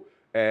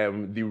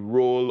 the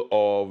role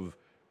of,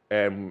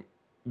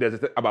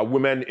 about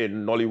women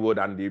in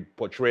Nollywood and the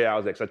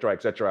portrayals, etc.,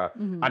 etc.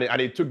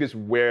 And it took this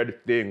weird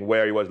thing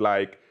where it was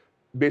like,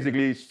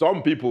 basically,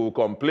 some people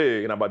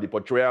complain about the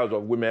portrayals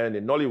of women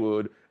in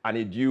Nollywood, and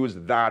it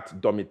used that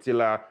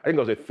Domitilla, I think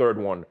there was a third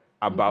one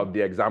about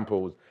the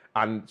examples.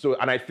 And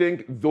I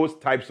think those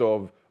types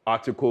of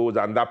articles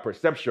and that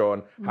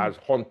perception has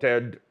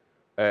haunted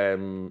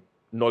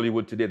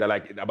Nollywood today,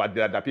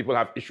 that people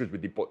have issues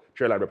with the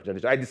portrayal and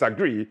representation. I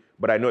disagree,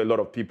 but I know a lot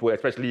of people,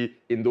 especially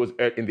in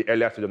the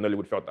earlier stage of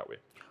Nollywood, felt that way.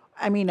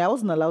 I mean, I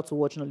wasn't allowed to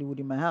watch Nollywood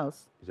in my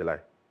house. It's a lie.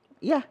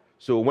 Yeah.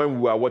 So when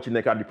we were watching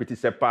Neka, the Pretty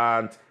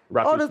Serpent,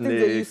 All those things that you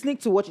Rattlesnake, sneak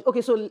to watch.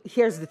 Okay, so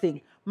here's the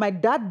thing. My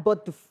dad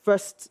bought the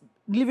first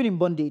Living in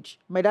Bondage.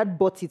 My dad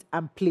bought it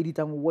and played it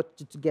and we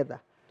watched it together.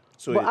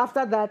 So But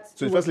after that,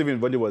 So it the was- first living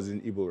body was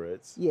in Igbo,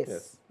 right?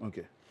 yes.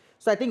 Okay.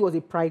 So I think it was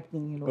a pride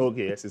thing, you know.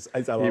 Okay, yes. It's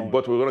he our own.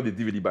 bought one of the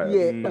DVD buyers.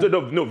 Yeah.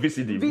 No,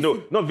 VCD.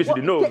 No, not VCD.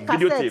 What? No, Okay,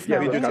 videotape. cassettes now.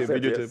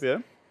 Videotape, yes. yeah.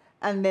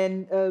 And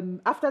then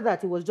after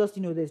that, it was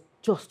just, there's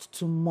just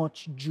too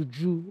much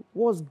juju.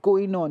 What's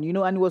going on,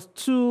 And it was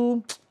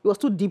too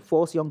deep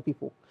for us young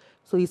people.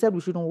 So he said we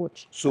shouldn't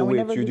watch. So And we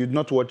wait, never you did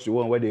not watch the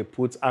one where they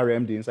put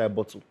RMD inside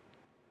bottle?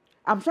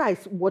 I'm sure I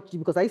watched it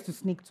because I used to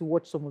sneak to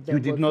watch some of them.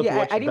 You did but not yeah,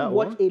 watch I didn't that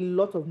watch one? a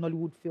lot of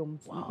Nollywood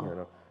films. You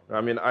know?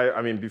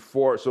 I mean,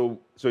 before, so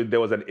there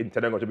was an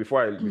internet. So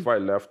before I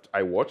left,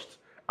 I watched,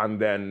 and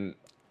then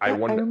I I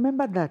wondered.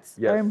 remember that.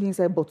 Yes. RMD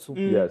inside bottle.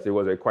 Yes, it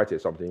was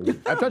quite something.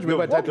 I'm trying to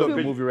remember the title of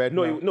the movie right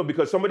now. No,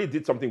 because somebody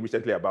did something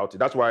recently about it.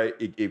 That's why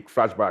it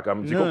flashback.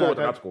 Zikoko No, wrote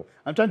an article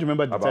I'm trying to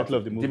remember the about title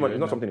of it. the movie. Demon, right it's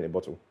not now. something in a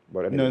bottle.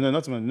 But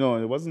anyway. No,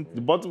 it wasn't.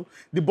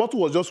 The bottle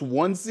was just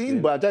one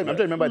scene, but I'm trying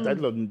to remember the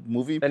title of the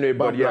movie. Anyway,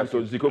 but yeah, I'm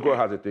so blanking. Zikoko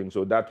has a thing.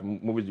 So that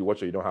movies you watch,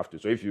 so you don't have to.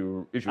 So if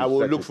you I will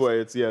search look for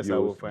it. Yes, I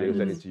will they'll find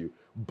send it. it to you.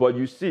 But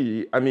you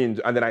see, I mean,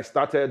 and then I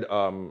started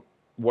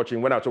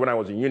watching when I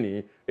was in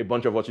uni. A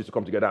bunch of us used to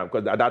come together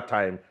because at that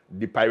time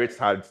the pirates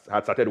had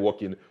started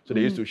working, so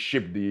they used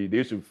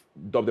to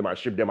dub them and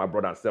ship them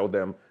abroad and sell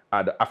them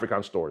at the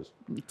African stores.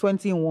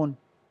 20 in 1.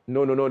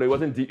 No, it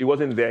wasn't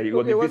there. It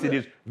was Okay, the was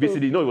it?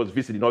 VCD. No, it was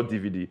VCD, not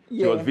DVD.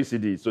 Yeah. It was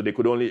VCD. So they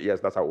could only, yes,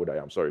 that's how old I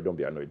am. Sorry, don't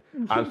be annoyed.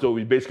 And so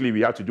we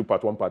had to do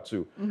part 1, part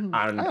 2. And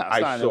I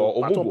understand.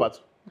 saw Part one, Omugo. part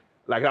two.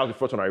 Like that was the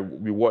first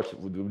one we watched,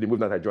 the movie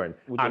that I joined,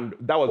 and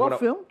that was What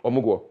film?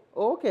 Omugo.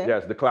 Oh, okay.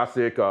 Yes, the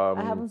classic.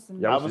 I haven't seen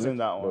you that. I haven't seen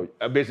that one.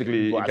 No,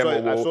 basically, But I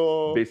Ikemba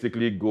saw-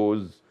 basically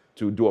goes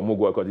to do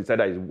Omugo because he said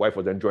that his wife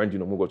was enjoying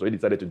doing Omugo, so he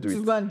decided to do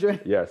Just it. go and join.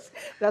 Yes.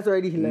 That's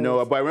already hilarious.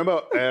 No, but I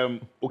remember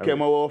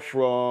Okemowo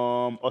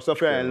from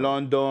Osofia in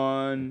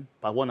London,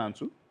 part 1 and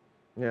 2.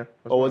 Yeah.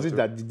 Or was it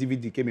that the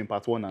DVD came in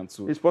part 1 and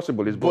 2? It's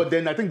possible. It's But both.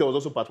 then I think there was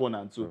also part 1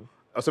 and 2.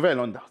 Osofia in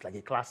London, that was like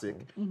a classic.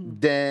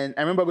 Then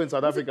I remember going to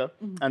South Africa,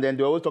 and then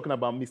they were always talking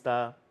about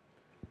Mr.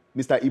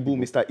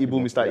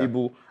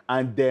 Ibu.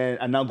 And then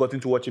I now got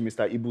into watching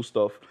Mr. Ibu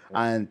stuff.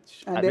 And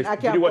then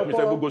Did you watch Mr.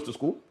 Ibu Goes to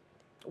School?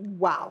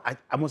 Wow.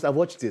 I must have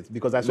watched it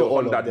because I saw So all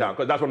on of that them. down,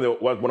 because that's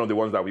one of the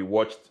ones that we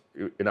watched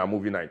in our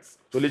movie nights.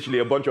 So literally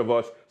a bunch of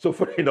us. So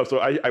funny enough, so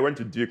I went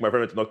to Duke, my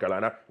friend went to North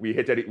Carolina. We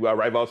hated it. We were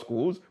rival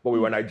schools, but we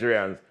were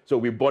Nigerians. So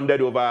we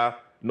bonded over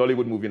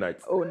Nollywood movie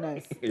nights. Oh,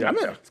 nice. Yeah. I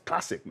mean, it's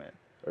classic, man.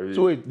 Really?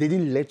 So wait, they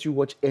didn't let you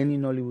watch any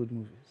Nollywood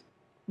movies?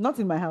 Not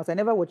in my house. I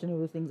never watch any of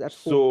those things at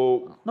home.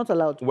 So Not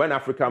allowed. when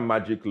African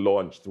Magic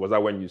launched, was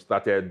that when you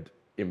started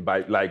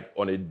like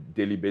on a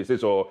daily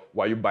basis, or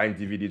were you buying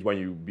DVDs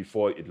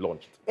before it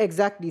launched?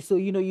 Exactly. So,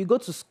 you go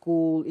to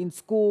school, in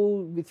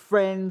school with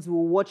friends,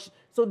 we'll watch.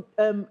 So,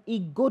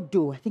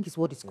 Igodo, I think is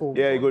what it's called.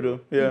 Yeah, Igodo.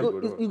 Yeah.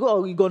 Igo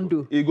or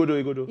Igondo?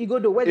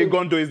 Igodo, where they-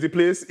 Igondo is the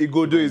place,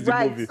 Igodo is the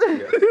Right. movie.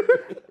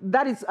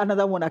 That is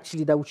another one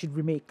actually that we should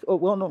remake. Oh,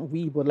 well, not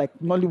we, but like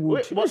Nollywood.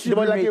 Wait, We but should there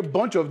were like a remake.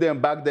 bunch of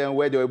them back then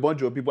where there were a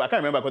bunch of people. I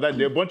can't remember because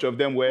there were a bunch of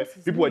them where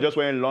people were just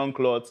wearing long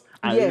clothes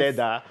and Yes.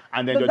 leather,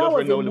 and then But they're that just was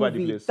running a all over the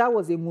movie. place. That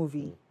was a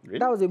movie. Really?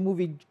 That was a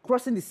movie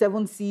crossing the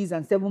 7 seas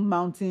and 7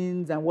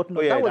 mountains and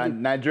whatnot. Oh yeah, that was the a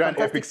Nigerian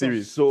fantastic epic film.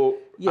 series. So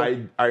Yeah.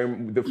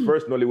 I'm the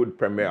first Nollywood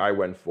premiere I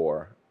went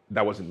for.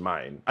 That wasn't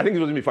mine. I think it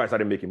wasn't before I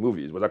started making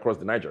movies. It was Across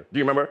the Niger. Do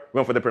you remember? We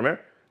went for the premiere.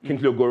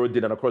 Kingsley Ogoro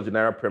did an Across the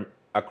Niger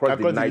Across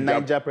the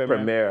Niger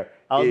premiere.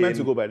 I was meant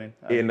to go by then.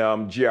 in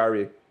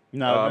GRA.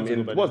 No, I was meant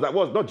to go by was that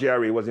was not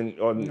GRA? It was in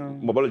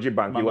Mobology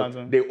Bank. It was,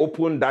 Bank. they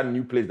opened that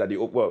new place that they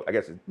well, I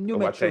guess it's New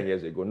over Metro. 10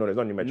 years ago. No, it's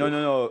not New Metro.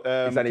 No.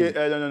 It's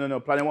an No.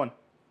 Planet One.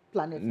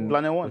 Planet.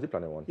 Planet One. Was it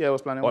Planet One? Yeah, it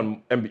was Planet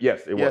One.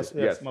 Yes, it was.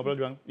 Yes. My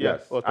brother. Yeah,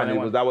 Yes, it was and Planet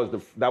One.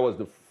 that was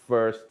the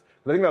first.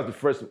 I think that was the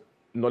first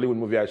Nollywood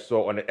movie I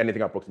saw on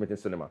anything approximating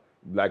cinema.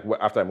 Like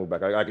after I moved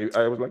back,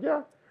 I was like,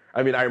 yeah.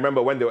 I mean, I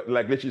remember when they were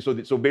like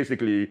literally. So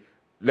basically,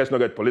 let's not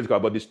get political,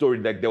 but the story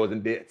like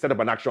they set up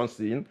an action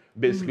scene.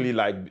 Basically,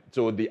 like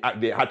so they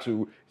had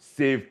to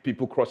save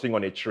people crossing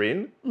on a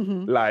train,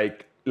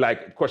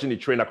 like crossing the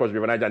train across the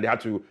River Niger, and they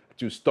had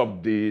to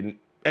stop the.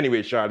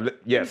 Anyway,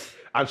 yes.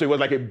 And so it was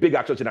like a big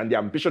action scene, and the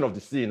ambition of the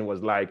scene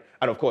was like,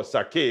 and of course,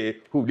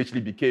 Sake, who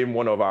literally became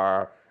one of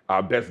our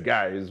best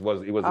guys, it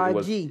was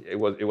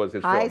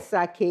his Hi, film.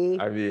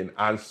 Sake. I mean,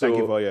 and so Thank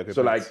you for your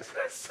so like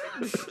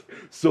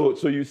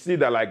so you see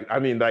that like I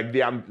mean like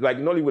like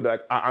Nollywood,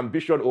 like our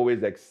ambition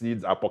always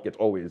exceeds our pocket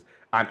always,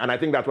 and I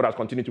think that's what has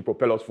continued to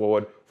propel us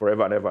forward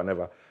forever and ever and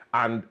ever.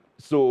 And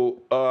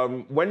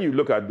so when you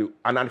look at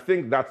and I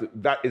think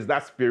that is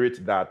that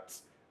spirit that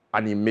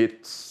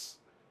animates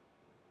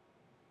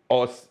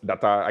us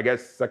that are, I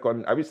guess,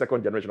 second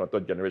generation or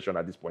third generation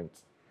at this point?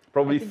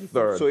 Probably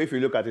third. So if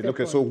you look at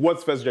it, so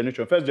what's first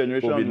generation? First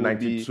generation will be would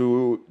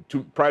 92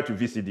 prior to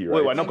VCD, right?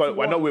 Wait, we're not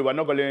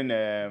calling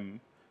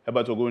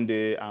Herbert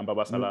Ogunde and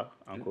Baba Salah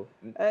uncle.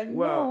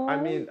 Well, No.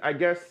 I mean, I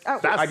guess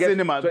That's I guess,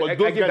 cinema, but I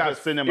those guess guys that's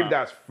are cinema. If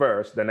that's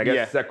first, then I guess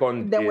Yeah.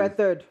 second. Then we're is-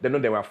 third. Then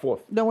we're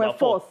fourth. Then we're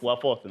fourth. We're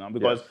fourth now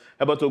because Yes.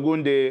 Herbert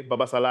Ogunde,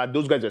 Baba Salah,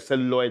 those guys were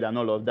celluloid and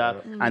all of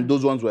that, and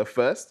those ones were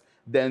first.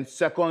 Then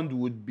second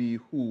would be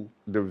who?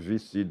 The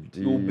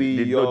VCD. Will be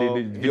the your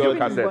video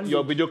cassette.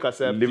 Your video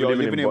cassette, Living your in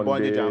Living in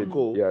Bondage and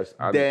Co. Yes,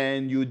 and-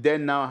 Then you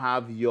now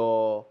have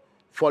your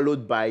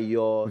followed by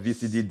your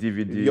VCD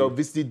DVD. Your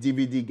VCD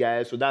DVD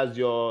guys. So that's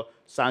your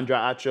Sandra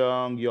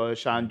Achong, your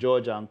Sean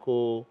George and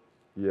Co.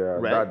 Yeah,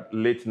 Right. that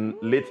late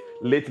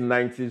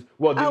 90s.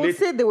 Well, the I would late.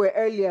 say they were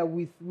earlier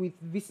with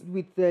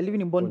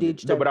Living in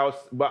Bondage. No, type.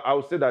 but I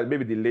would say that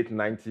maybe the late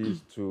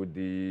 90s to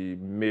the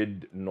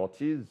mid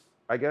noughties,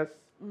 I guess.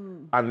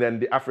 And then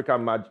the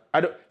African Magic. I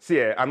don't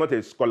see. I'm not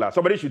a scholar.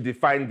 Somebody should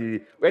define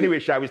the. Anyway,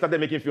 we started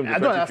making films. I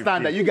don't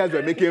understand that you guys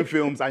were making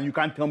films and you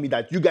can't tell me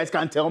that. You guys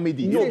can't tell me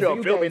the No, history of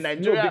you film in guys-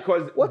 Nigeria. No,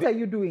 because What are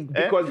you doing?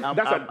 because I'm-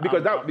 that's I'm-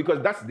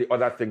 because that's the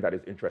other thing that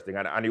is interesting,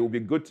 and it will be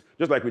good.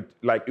 Just like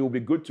it will be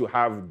good to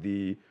have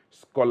the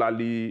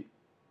scholarly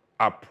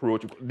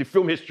approach. The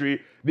film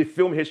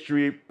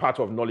history part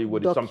of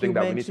Nollywood is something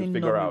that we need to Documenting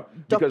figure Nollywood.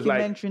 out because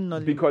Documenting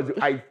Nollywood. because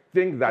I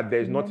think that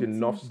there's not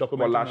enough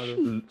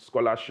Documenting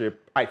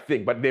scholarship. I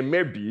think, but there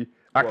may be.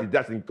 Actually,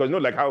 that's because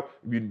like how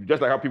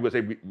just like how people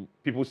say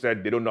people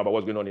said they don't know about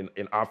what's going on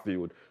in our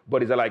field,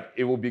 but it's like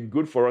it will be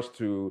good for us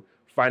to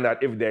find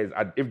out if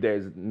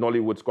there's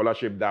Nollywood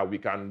scholarship that we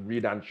can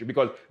read and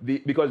because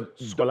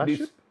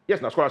Scholarship? Yes,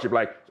 not scholarship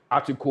like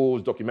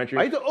articles,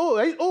 documentaries.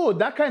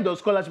 That kind of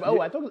scholarship. Oh,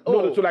 I thought. Oh,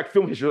 No, so like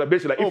film history, like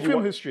basically like if you film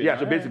want- history. Yeah,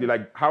 so basically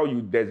like how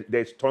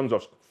there's tons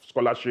of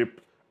scholarship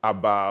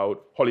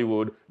about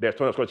Hollywood. There's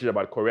tons of scholarship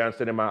about Korean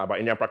cinema, about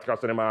Indian practical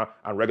cinema,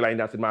 and regular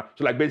Indian cinema.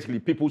 So like basically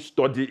people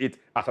study it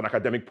as an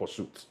academic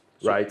pursuit,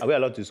 right? Are we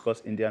allowed to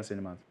discuss Indian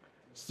cinemas?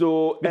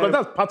 So Because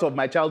that's part of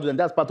my childhood and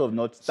that's part of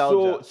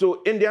nostalgia.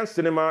 So Indian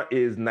cinema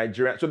is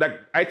Nigerian. So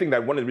that I think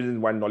that one of the reasons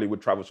why Nollywood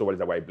travels so well is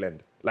that we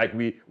blend. Like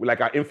we like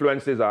our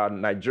influences are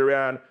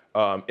Nigerian,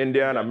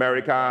 Indian,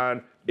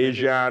 American,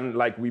 Asian.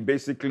 Like we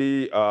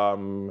basically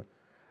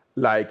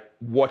like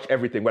watch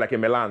everything. We're like a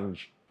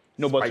melange.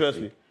 No, but Spicy.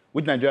 seriously,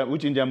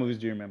 which Indian movies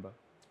do you remember?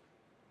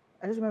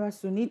 I just remember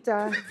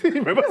Sunita.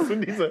 Remember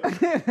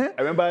Sunita?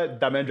 I remember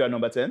Damendra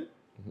number 10.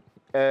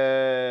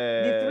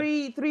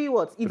 The three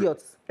what?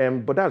 Idiots.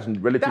 But that's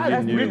relatively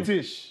That's new.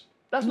 British.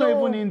 That's not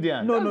even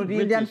Indian. No, That's the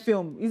British. Indian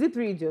film. Is it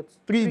Three Idiots?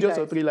 Three Idiots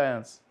or Guys. Three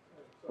Lions?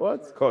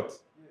 What? Cut.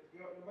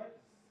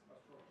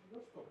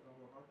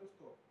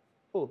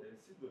 Oh,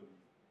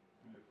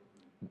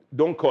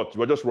 Don't cut.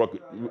 We're just rock.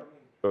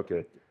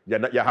 Okay.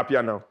 You're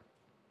happier now.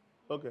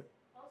 okay.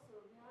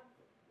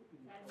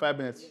 5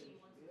 minutes.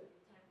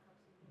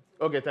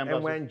 Okay, time And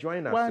capsule. we're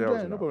enjoying We're ourselves.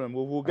 enjoying, no now. problem.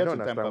 We'll I get don't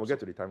to time understand. We'll capsule. get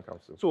to the time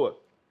capsule. So what?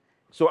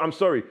 So I'm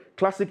sorry.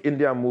 Classic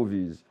Indian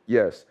movies,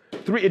 yes.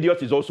 Three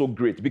Idiots is also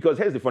great because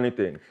here's the funny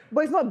thing.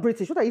 But it's not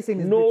British. What are you saying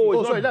is No, British? it's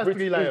Oh, not sorry, that's British.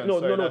 Three Lions. No,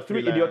 Sorry, no, that's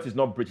Three Three Idiots Lions. is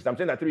not British. I'm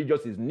saying that Three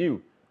Idiots is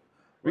new.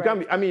 We Right. can't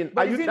be. I mean,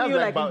 But are is you? it that's new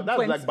like like in Ba-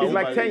 that's like 20? It's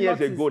like Bahubali. 10 years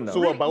Not ago now. So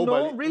what, No,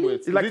 Bahubali? really? Wait,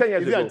 It's like 10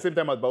 years is it ago. at the same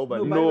time as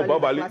Bahubali? No, No, Bahubali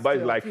Bahubali last is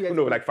year, like 2 years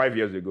no, ago. like 5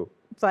 years ago.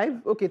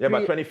 5? Okay, Yeah,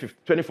 about 3.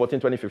 2014,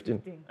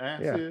 2015. Eh,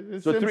 Yeah. see,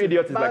 it's So same Three thing.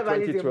 Idiots is like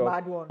Bahubali is a 2012.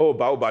 mad one. Oh,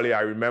 Bahubali,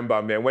 I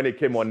remember, man. When it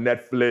came on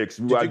Netflix,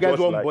 we Did were you guys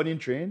just watch like, Burning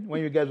Train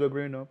when you guys were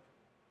growing up?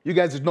 You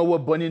guys did not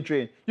watch Burning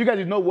Train. You guys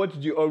did not watch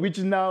the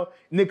original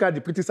Nneka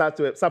the Pretty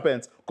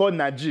Serpent called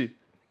Naji.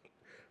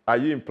 are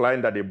you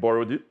implying that they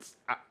borrowed it?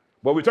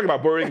 But we're talking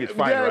about borrowing, it's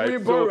fine, Yeah, right? we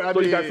borrow- So, I so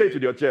you mean, can say it to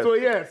your chest. So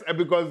yes,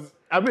 because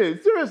I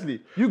mean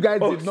seriously, you guys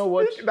Oh, did not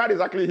watch. That is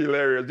actually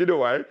hilarious. Do you know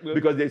why?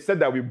 Because they said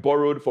that we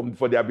borrowed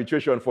for the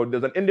arbitration.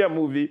 There's an Indian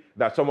movie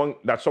that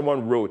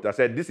someone wrote that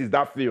said this is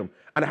that film,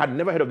 and I had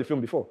never heard of the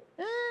film before.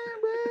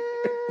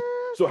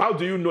 So how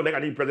do you know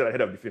Nneka the President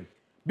ahead of the film?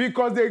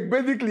 Because they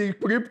basically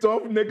ripped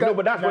off Nneka. No,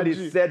 but that's what they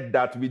Naji. said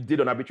that we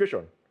did on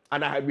arbitration,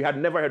 and we had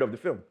never heard of the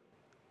film.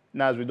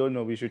 Nas, we don't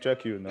know. We should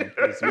check you now.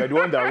 Please. You're the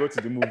one that wrote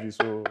the movie,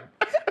 so.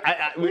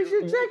 We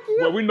should check you.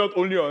 Were we not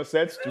only on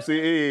set to say,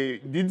 hey,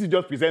 did you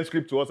just present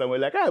script to us and we're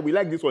like, we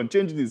like this one,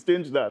 change this,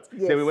 change that.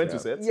 Yes. Then we went to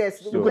set.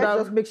 Yes, So- let's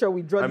just make sure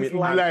we draw I this mean,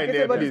 line. line In case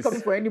there, anybody's please.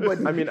 coming for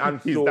anybody. I mean,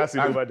 and He's so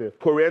dancing and over there.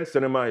 Korean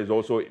cinema is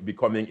also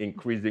becoming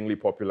increasingly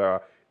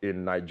popular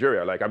in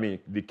Nigeria. Like, I mean,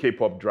 the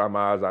K-pop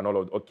dramas and all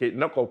of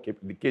not called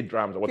the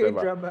K-dramas or whatever.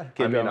 K-drama. I mean,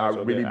 K-dramas, are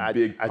okay. really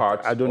big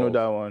parts. I don't know of-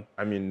 that one.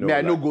 I mean, no. Me,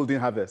 I know like- Golden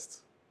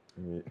Harvest,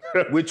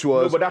 which No,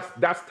 was. but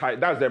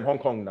that's them Hong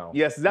Kong now.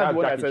 Yes, that's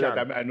what I Jackie said.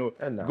 Chan. That I know.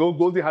 And now.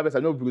 Golden Harvest, I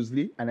know Bruce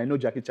Lee, and I know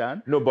Jackie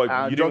Chan. No, but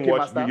and you didn't Donkey watch.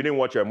 Master. You didn't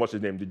watch what's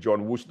his name, the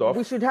John Woo stuff.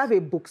 We should have a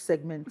book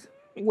segment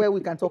where we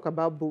can talk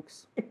about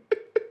books.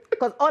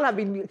 Because all I've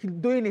been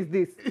doing is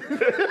this.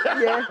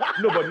 Yeah.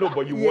 No,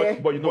 but you Yeah.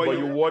 watched, but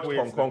you watched wait,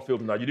 Hong Kong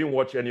films now. You didn't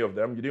watch any of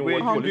them. You didn't Wait,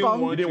 watch. Hong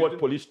Kong. You didn't watch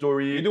Police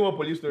Story. You didn't watch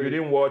Police Story. You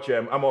didn't watch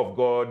Arm of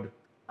God.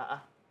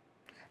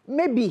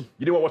 Maybe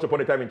You didn't watch Once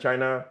Upon a Time in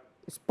China.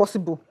 it's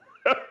possible.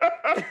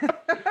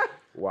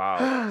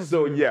 Wow.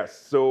 So yes.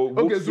 So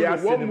Okay, Wuxia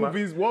so what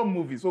cinema-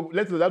 movies? So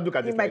let's look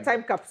at In it. my like time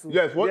this. capsule.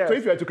 Yes, Yes. So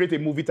if you had to create a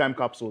movie time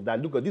capsule, that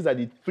look at these are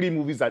the 3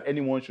 movies that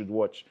anyone should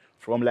watch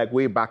from like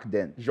way back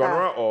then.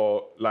 genre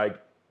or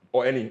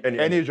any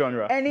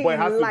Genre. Any but it in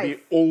has to life.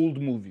 be old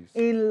movies.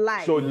 In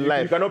life. So you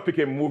Life. cannot pick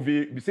a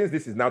movie since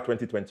this is now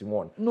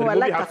 2021. No, so the I movie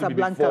like has to be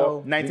Casablanca. before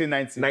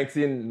 1990.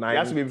 1990. It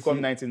has to be before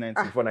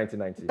 1990. Before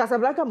 1990.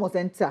 Casablanca must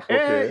enter.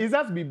 Okay.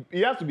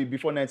 It has to be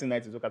before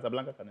 1990, so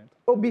Casablanca can enter.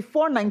 Oh,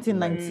 before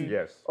 1990.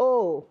 Yes.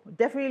 Oh,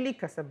 definitely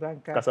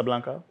Casablanca.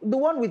 Casablanca? The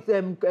one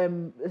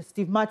with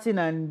Steve Martin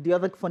and the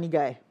other funny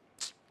guy.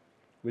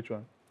 Which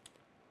one?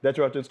 Dirty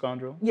Rotten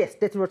Scoundrel? Yes,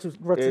 Dirty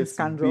Rotten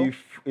Scandal.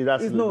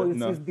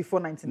 It's before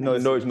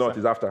 1990. No, it's not.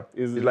 It's after.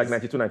 It's like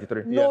 92,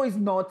 93. No, it's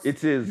not.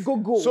 It is.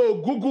 Go.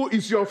 So Google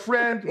is your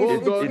friend. it's,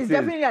 Hold on. it's is.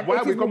 definitely an Why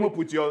 80s we come movie. up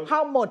with your-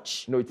 How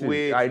much? No, it is.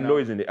 Wait I now. know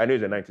it's a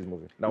 90s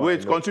movie. Now I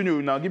Wait, know.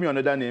 continue now. Give me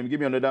another name. Give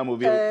me another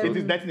movie. It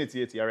is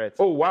 1988. You're right.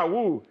 Oh, wow.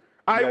 Woo.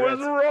 I You're was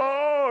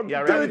wrong.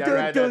 You're Dun,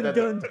 right. dun, dun,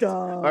 dun,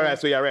 dun. All right,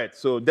 so you're right.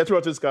 So Dirty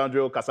Rotten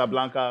Scoundrel,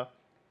 Casablanca.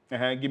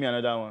 Give me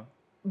another one.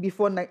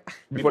 Before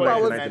Before I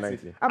was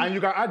 1990. And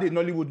you can add a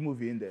Nollywood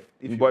movie in there.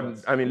 If you But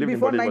want. I mean, Living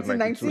before Body was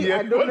 1990, 92.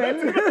 I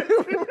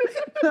don't know.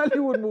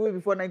 Hollywood movie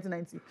before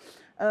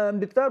 1990.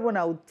 The third one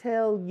I would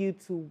tell you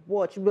to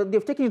watch, but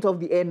they've taken it off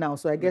the air now,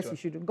 so I guess you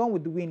should have gone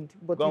with the wind.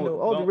 But Gone with-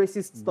 all gone- the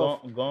racist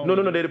stuff. gone No,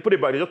 with- they put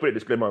it back. They just put a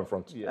disclaimer in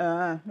front. Okay,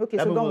 That so movie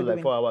gone was with the like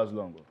wind. 4 hours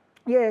long.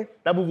 Yeah.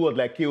 That movie was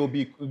like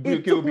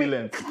KOB took me-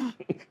 length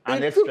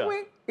and It extra.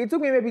 took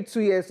me maybe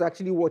 2 years to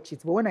actually watch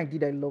it, but when I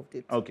did, I loved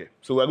it. Okay,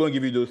 so we're going to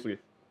give you those 3.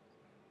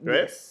 Right?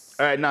 Yes.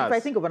 All right, Nas. If I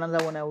think of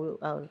another one,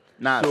 I'll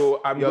Nas, So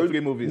I'm your going, 3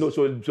 movies. No,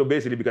 so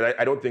basically, because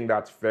I don't think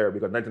that's fair,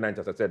 because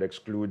 1990, as I said,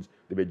 excludes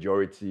the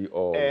majority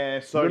of.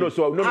 sorry.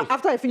 No.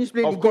 After I finish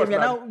playing Of the course, game,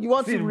 like, now you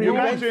want see, to you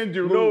can't reinvent. change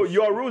the No, rules.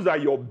 your rules are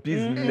your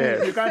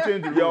business. You can't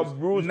change the Your rules.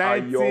 rules are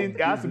your 19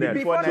 it has to be business.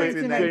 before Before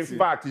 1990. So in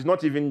fact, it's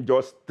not even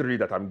just 3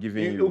 that I'm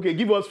giving you. Okay,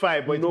 give us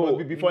 5, but it must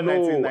be before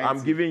 1990.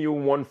 I'm giving you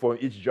one for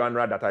each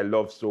genre that I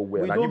love so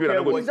well. We I don't give you care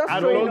another- what- Just as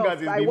straight long up, as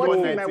it's I before watch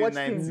film, I watch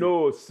 1990. films.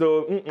 No,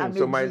 so I'm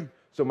so a my G.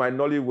 so my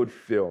Nollywood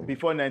film.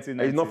 Before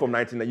 1990. It's not from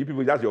 1990. You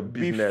people, that's your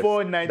business.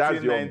 Before That's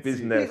your 1990.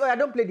 business. Please, I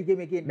don't play the game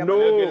again. That No,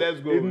 one. Okay, let's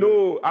go.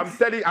 No, I'm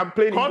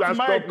playing. Cut you can't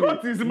mic, stop me.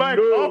 cut his mic,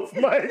 No, off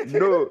mic.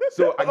 no.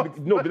 So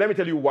no, but let me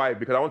tell you why.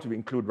 Because I want to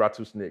include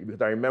Rattlesnake,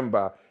 because I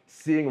remember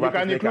seeing You can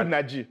Rattlesnake. include and-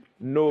 Naji.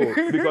 No,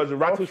 because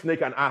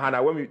Rattlesnake and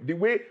Ahana, when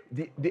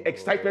the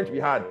excitement we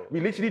had, we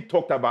literally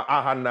talked about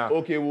Ahana.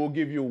 Okay, we'll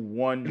give you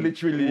one.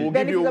 Literally. We'll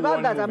Then give if you it's about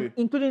one that, movie. I'm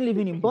including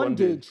living in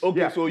bondage. Okay,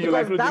 Yeah, so you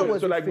because include that the-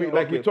 was So a like we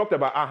film. we talked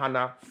about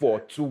Ahana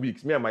for 2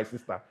 weeks, me and my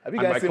sister. Have you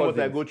and my guys seen what I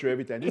cousins. go through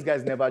every time? These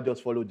guys never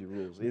just follow the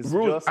rules. It's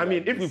Rules. just I mean,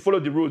 like if we this. follow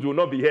the rules, we will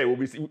not be here.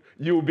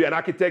 You will be an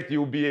architect, you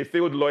will be a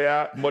failed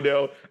lawyer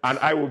model, and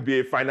I will be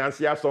a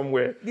financier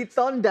somewhere. The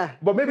thunder.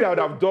 But maybe I would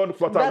have done That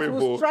Flutterwave.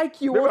 will oh.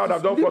 strike you Maybe I once would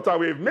have done you-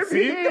 Flutterwave.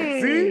 Maybe.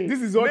 See,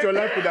 this is what your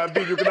life could have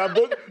been. You could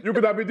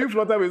have been doing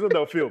Flutter with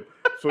the film.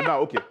 So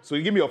now, okay, so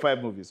you give me your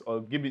 5 movies, or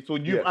give me. So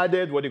you've Yes.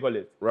 added, what do you call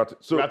it?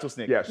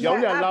 Rattlesnake. Yes. Yes. You're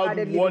only Yeah, I've allowed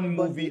added one Living in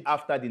movie Bondage.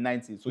 after the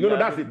 90s. So No, you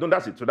that's added- it. No,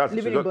 that's it. So that's it.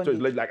 Living So, in so it's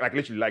Bondage. like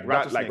literally like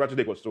Rattlesnake.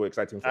 Rattlesnake was so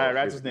exciting for us. basically.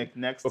 Rattlesnake,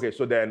 next. Okay,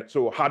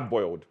 so Hard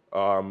Boiled.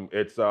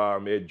 It's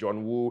a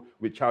John Woo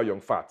with Chow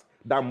Yun Fat.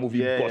 That movie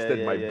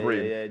busted my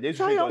brain. They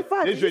Chow should Yun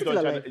Fat, they should he's still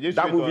on alive. channel- they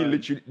That should movie on-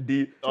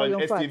 literally on Chow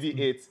Yun Fat.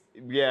 STV8.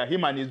 Yeah,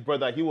 him and his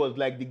brother. He was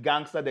like the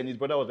gangster, then his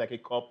brother was like a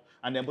cop,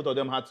 and then both of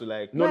them had to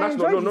like. No, No, I that's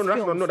enjoyed not.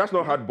 his films. No, that's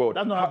not Hard Boiled.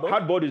 That's not Hard Boiled?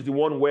 Hard Boiled is the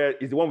one with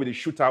the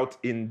shootout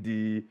in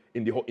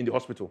the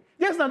hospital.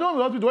 Yes, now don't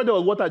know where there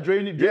was water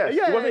draining. Yes,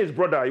 yeah, it wasn't his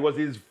brother. It was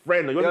his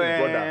friend. It wasn't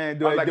his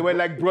brother. They were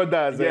like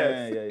brothers.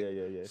 Yes.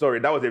 Yeah. Sorry,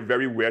 that was a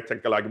very weird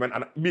technical argument,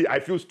 and me, I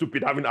feel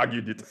stupid having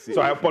argued it.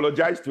 So I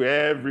apologize to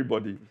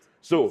everybody.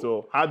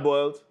 So hard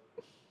boiled,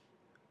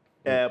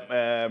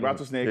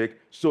 rattlesnake.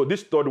 So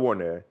this third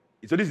one,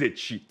 so this is a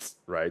cheat,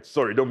 right?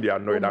 Sorry, don't be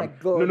annoyed. Oh my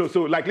God. No.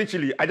 So like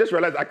literally, I just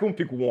realized I couldn't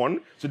pick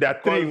one, so there are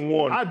 3 in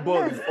 1. Hard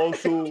boiled is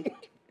also.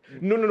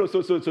 No.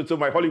 So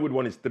my Hollywood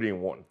one is 3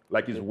 in 1.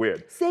 Like it's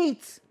weird. Say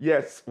it.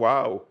 Yes.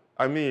 Wow.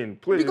 I mean,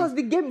 please Because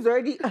the game is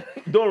already.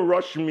 don't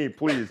rush me,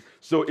 please.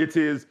 So it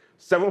is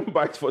 7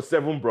 Bites for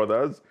 7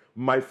 Brothers,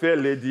 My Fair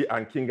Lady,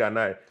 and King and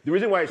I. The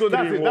reason why it's So 3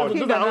 that's in it. 1.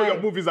 Those are how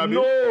your movies are made.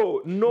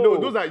 No,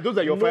 those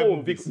are your 5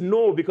 movies.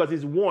 No, because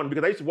it's 1.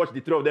 Because I used to watch the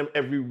 3 of them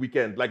every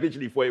weekend, like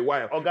literally for a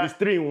while. Okay. It's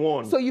 3 in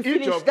 1. So you Each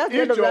finished. of, That's the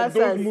end each of the of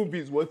those answers.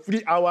 movies was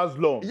 3 hours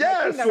long.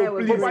 yes, King and I so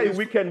was please, over very- a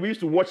weekend we used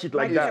to watch it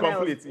like King and that. I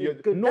was complete. good.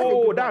 That's a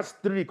No, good that's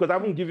 3 because I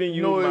haven't given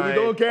you No, my we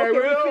don't care. Okay, we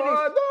we don't,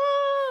 finished. no.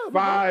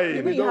 5.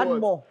 You mean you had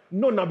more?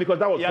 No, because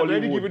that was He has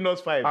Hollywood. already given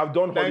us 5. I've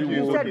done Thank Hollywood.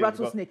 You. You said Okay.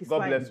 Rattlesnake is God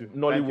fine. bless you.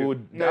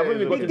 Nollywood. Thank I haven't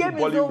even you. gotten The to game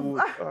is over.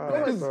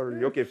 Bollywood.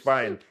 Sorry. Okay,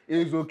 fine.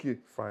 It's okay.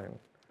 Fine.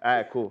 All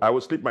right, cool. I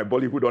will slip my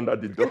Bollywood under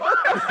the door.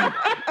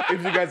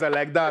 If you guys are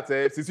like that,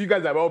 since you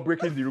guys are all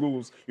breaking the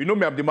rules, you know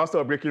me, I'm the master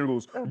of breaking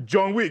rules.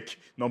 John Wick,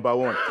 number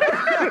 1.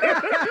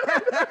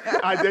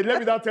 And then let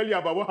me now tell you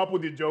about what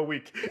happened in John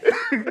Wick.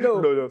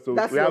 No, So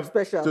that's we your have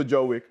special. So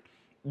John Wick.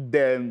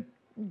 Then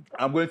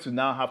I'm going to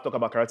now talk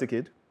about Karate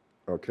Kid.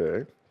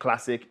 Okay.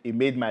 Classic. It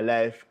made my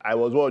life. I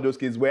was one of those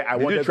kids where I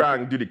Did wanted you try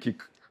and do the kick?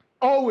 to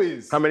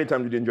always. How many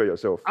times did you enjoy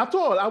yourself? At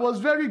all. I was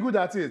very good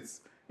at it.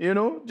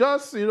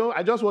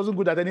 I just wasn't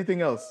good at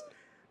anything else.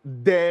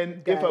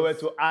 Then, if I were Guys.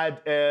 to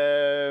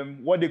add,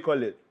 what do you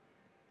call it?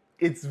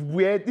 It's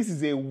weird. This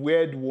is a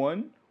weird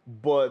one,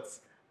 but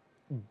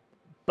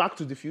Back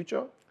to the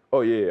Future.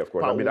 Oh yeah, of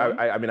course. Part I mean, one.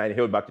 I mean, I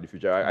inhaled Back to the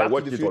Future. I Back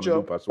watched to the it on Future,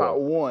 loop as Part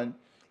well. 1.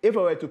 If I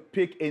were to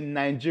pick a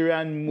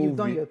Nigerian movie, You've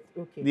done your.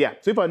 Okay. yeah.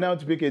 So if I now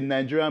to pick a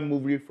Nigerian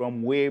movie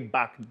from way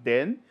back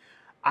then,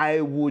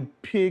 I would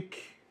pick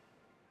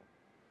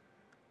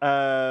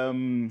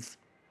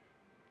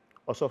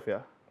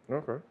Osofia.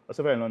 Okay.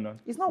 Osofia in London.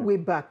 It's not way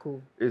back,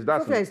 oh. Is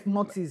that Sophia is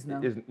noughties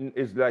now.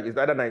 It's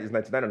either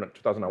 1999 or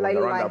 2001. Like, It's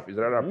around like- that. It's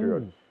around that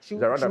period. Should-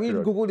 It's around should that we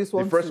period. Google this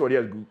one The first too? one,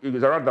 yes,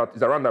 it's around that.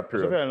 It's around that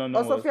period. Osofia in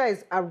London. was- Sophia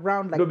is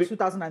around like No, be-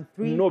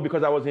 2003. No,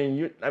 because I was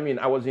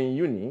in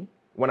uni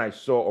when I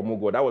saw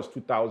Omugo. That was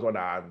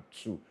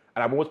 2002,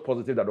 and I'm almost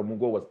positive that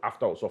Omugo was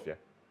after Osofia.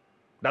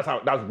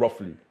 That's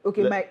roughly.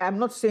 Okay, I'm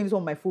not saying this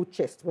on my full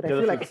chest, but I Yeah,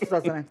 feel that's like it's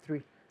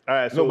 2003. All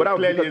right, so No, but that was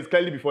clearly, because- it's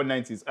clearly before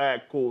 90s. All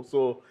right, cool.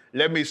 So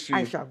let me see.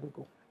 I shall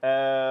Google.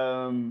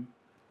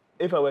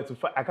 If I were to,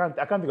 I can't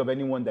think of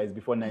anyone that is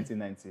before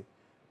 1990,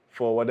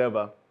 for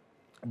whatever.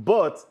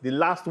 But the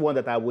last one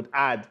that I would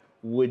add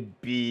would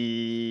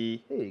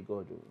be, hey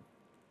God,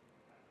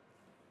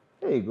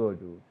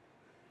 dude.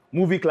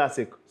 Movie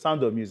classic,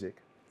 Sound of Music.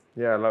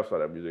 Yeah, I love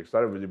Sound of Music.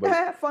 Sound of Music,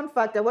 but Fun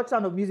fact: I watched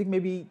Sound of Music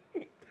maybe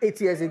 8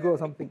 years ago or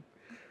something.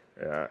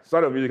 Yeah.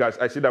 Sound of Music,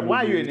 I see that movie.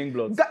 Why are you in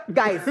England?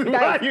 Guys,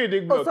 Why are you in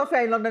England?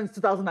 Sophia in London is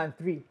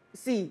 2003.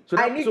 See, So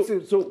I that- need so,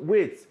 to. So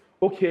wait.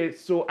 Okay,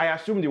 so I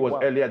assumed it was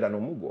earlier than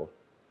Omugo.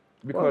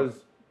 Because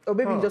Or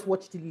maybe you just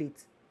watched it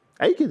late.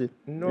 Are you kidding?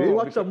 no, You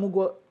watched because-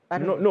 Omugo. I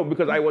don't no, know. no,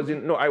 because I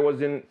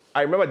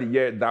remember the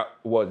year that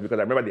was because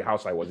I remember the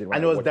house I was in. when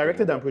And I it was watched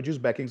directed Omugo. and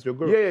produced by Kingsley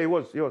Oguro. Yeah, it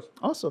was.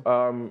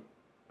 Awesome.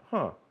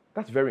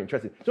 That's very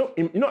interesting. So,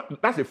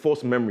 that's a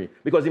false memory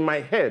because in my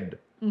head,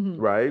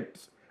 right,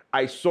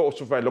 I saw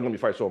Sophia Longo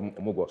before I saw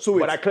Omugo. So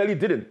but wait. I clearly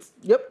didn't.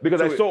 Yep. Because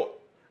So I wait. saw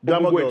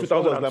Glamour Omugo in Girls.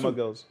 When was 2002. Glamour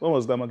Girls? When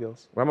was Glamour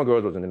Girls? Glamour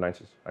Girls was in the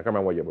 90s. I can't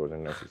remember what year, but it was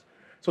in the 90s.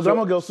 So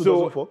Glamour Girls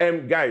 2004?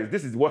 So, guys,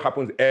 this is what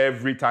happens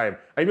every time.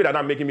 And you are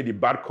not making me the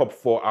bad cop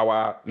for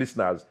our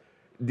listeners.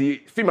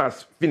 The film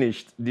has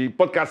finished. The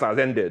podcast has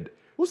ended.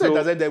 Who said So- it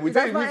has ended? It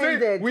has not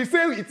ended. We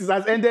say it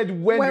has ended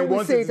when we When we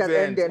want say it it has to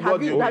end. ended,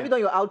 have you done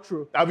your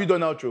outro? Have you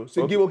done outro?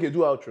 So do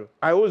outro.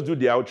 I always do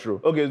the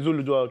outro. Okay,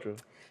 Zulu, do outro.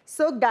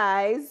 So,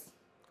 guys,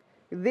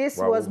 this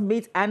Wow. was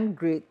Meet and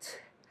Greet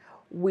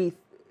with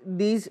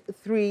these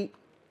three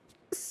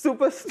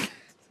superstars.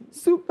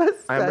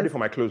 I am ready for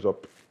my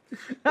close-up.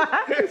 No,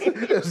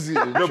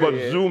 No, but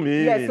zoom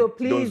in. Yeah, so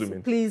Don't zoom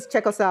in. please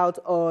check us out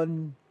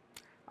on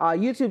our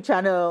YouTube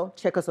channel.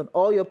 Check us on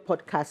all your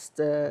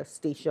podcast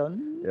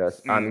stations.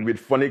 Yes, and with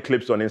funny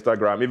clips on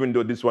Instagram, even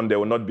though this one there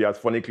will not be as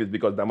funny clips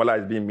because Damola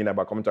is being mean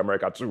about coming to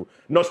America too.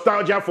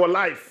 Nostalgia for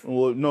life.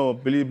 Well, no,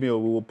 believe me, we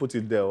will put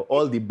it there.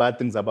 All the bad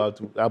things about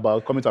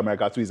coming to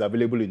America too is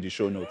available in the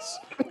show notes.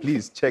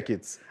 Please check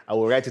it. I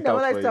will write it out Now,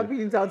 for let's you. typing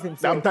it out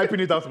himself. I'm typing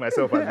it out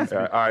myself as we speak.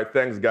 All right,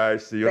 thanks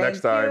guys. See you Thank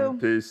next time. you.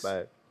 Peace.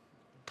 Bye.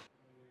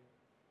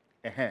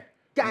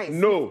 Guys,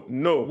 No.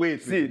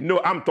 Wait. See,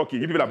 no, I'm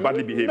talking. You people are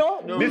badly behaved.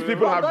 No, These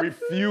people have but-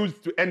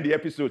 refused to end the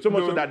episode so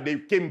much so that they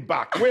came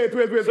back. Wait.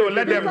 So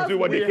let them do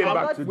what they we came have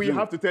back not- to We do.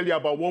 have to tell you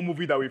about one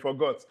movie that we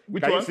forgot.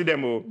 Which Can one? you see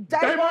them? Oh?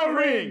 Diamond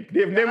Ring.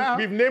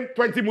 We've named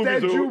 20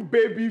 movies. Teju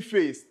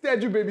Babyface.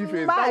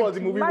 That Mad, was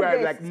the movie where I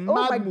was like, maddest. mad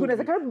Oh my movie. goodness,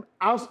 I can't.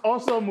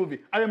 Awesome movie.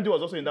 RMD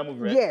was also in that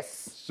movie, right?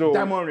 Yes. So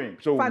Diamond Ring.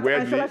 So Fant-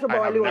 weirdly, and Shola Shoba I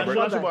have Ali was never-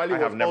 another. Shola Shoba Ali I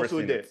have was never also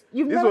seen there. it.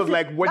 You've This never was seen-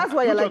 like that's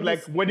why you're like like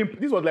this. wedding.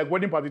 This was like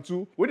Wedding Party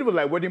 2. When it was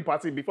like Wedding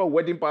Party before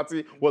Wedding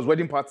Party was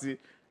Wedding Party.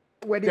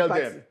 Wedding Tell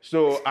party. them.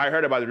 So I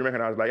heard about the remake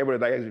and I was like,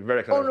 everybody like,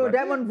 very excited. Oh no, Like,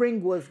 Diamond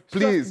Ring was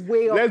Please, just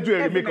way up. let's do a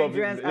Every remake of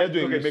Nigerian's it. Let's do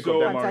a anthem. remake so,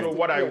 of Diamond so Ring.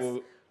 what I Yes.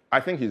 will, I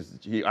think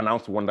he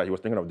announced one that he was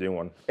thinking of doing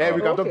one. We can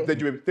talk Okay. to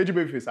Teju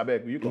Babyface. I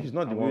beg. Will you come? He's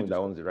not the Will one you that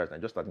owns the rights. I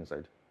just start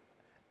inside. just-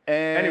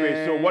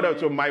 Anyway, so what else?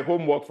 So my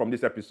homework from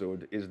this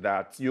episode is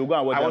that You go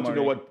and watch I want to Diamond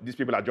know Ring. what these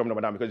people are jumping up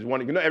and down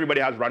because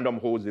everybody has random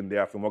holes in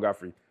their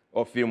filmography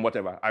or film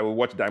whatever. I will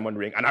watch Diamond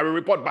Ring and I will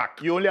report back.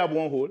 You only have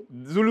one hole.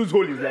 Zulu's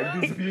hole is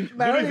like this big.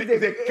 My Zulu own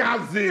is a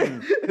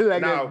chasm.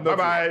 Like Now, there's bye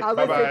bye, I was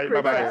bye gonna say bye,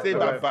 bye bye. crazy. Say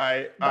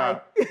bye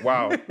bye.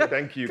 Wow,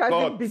 thank you. Can't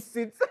God. be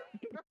seats.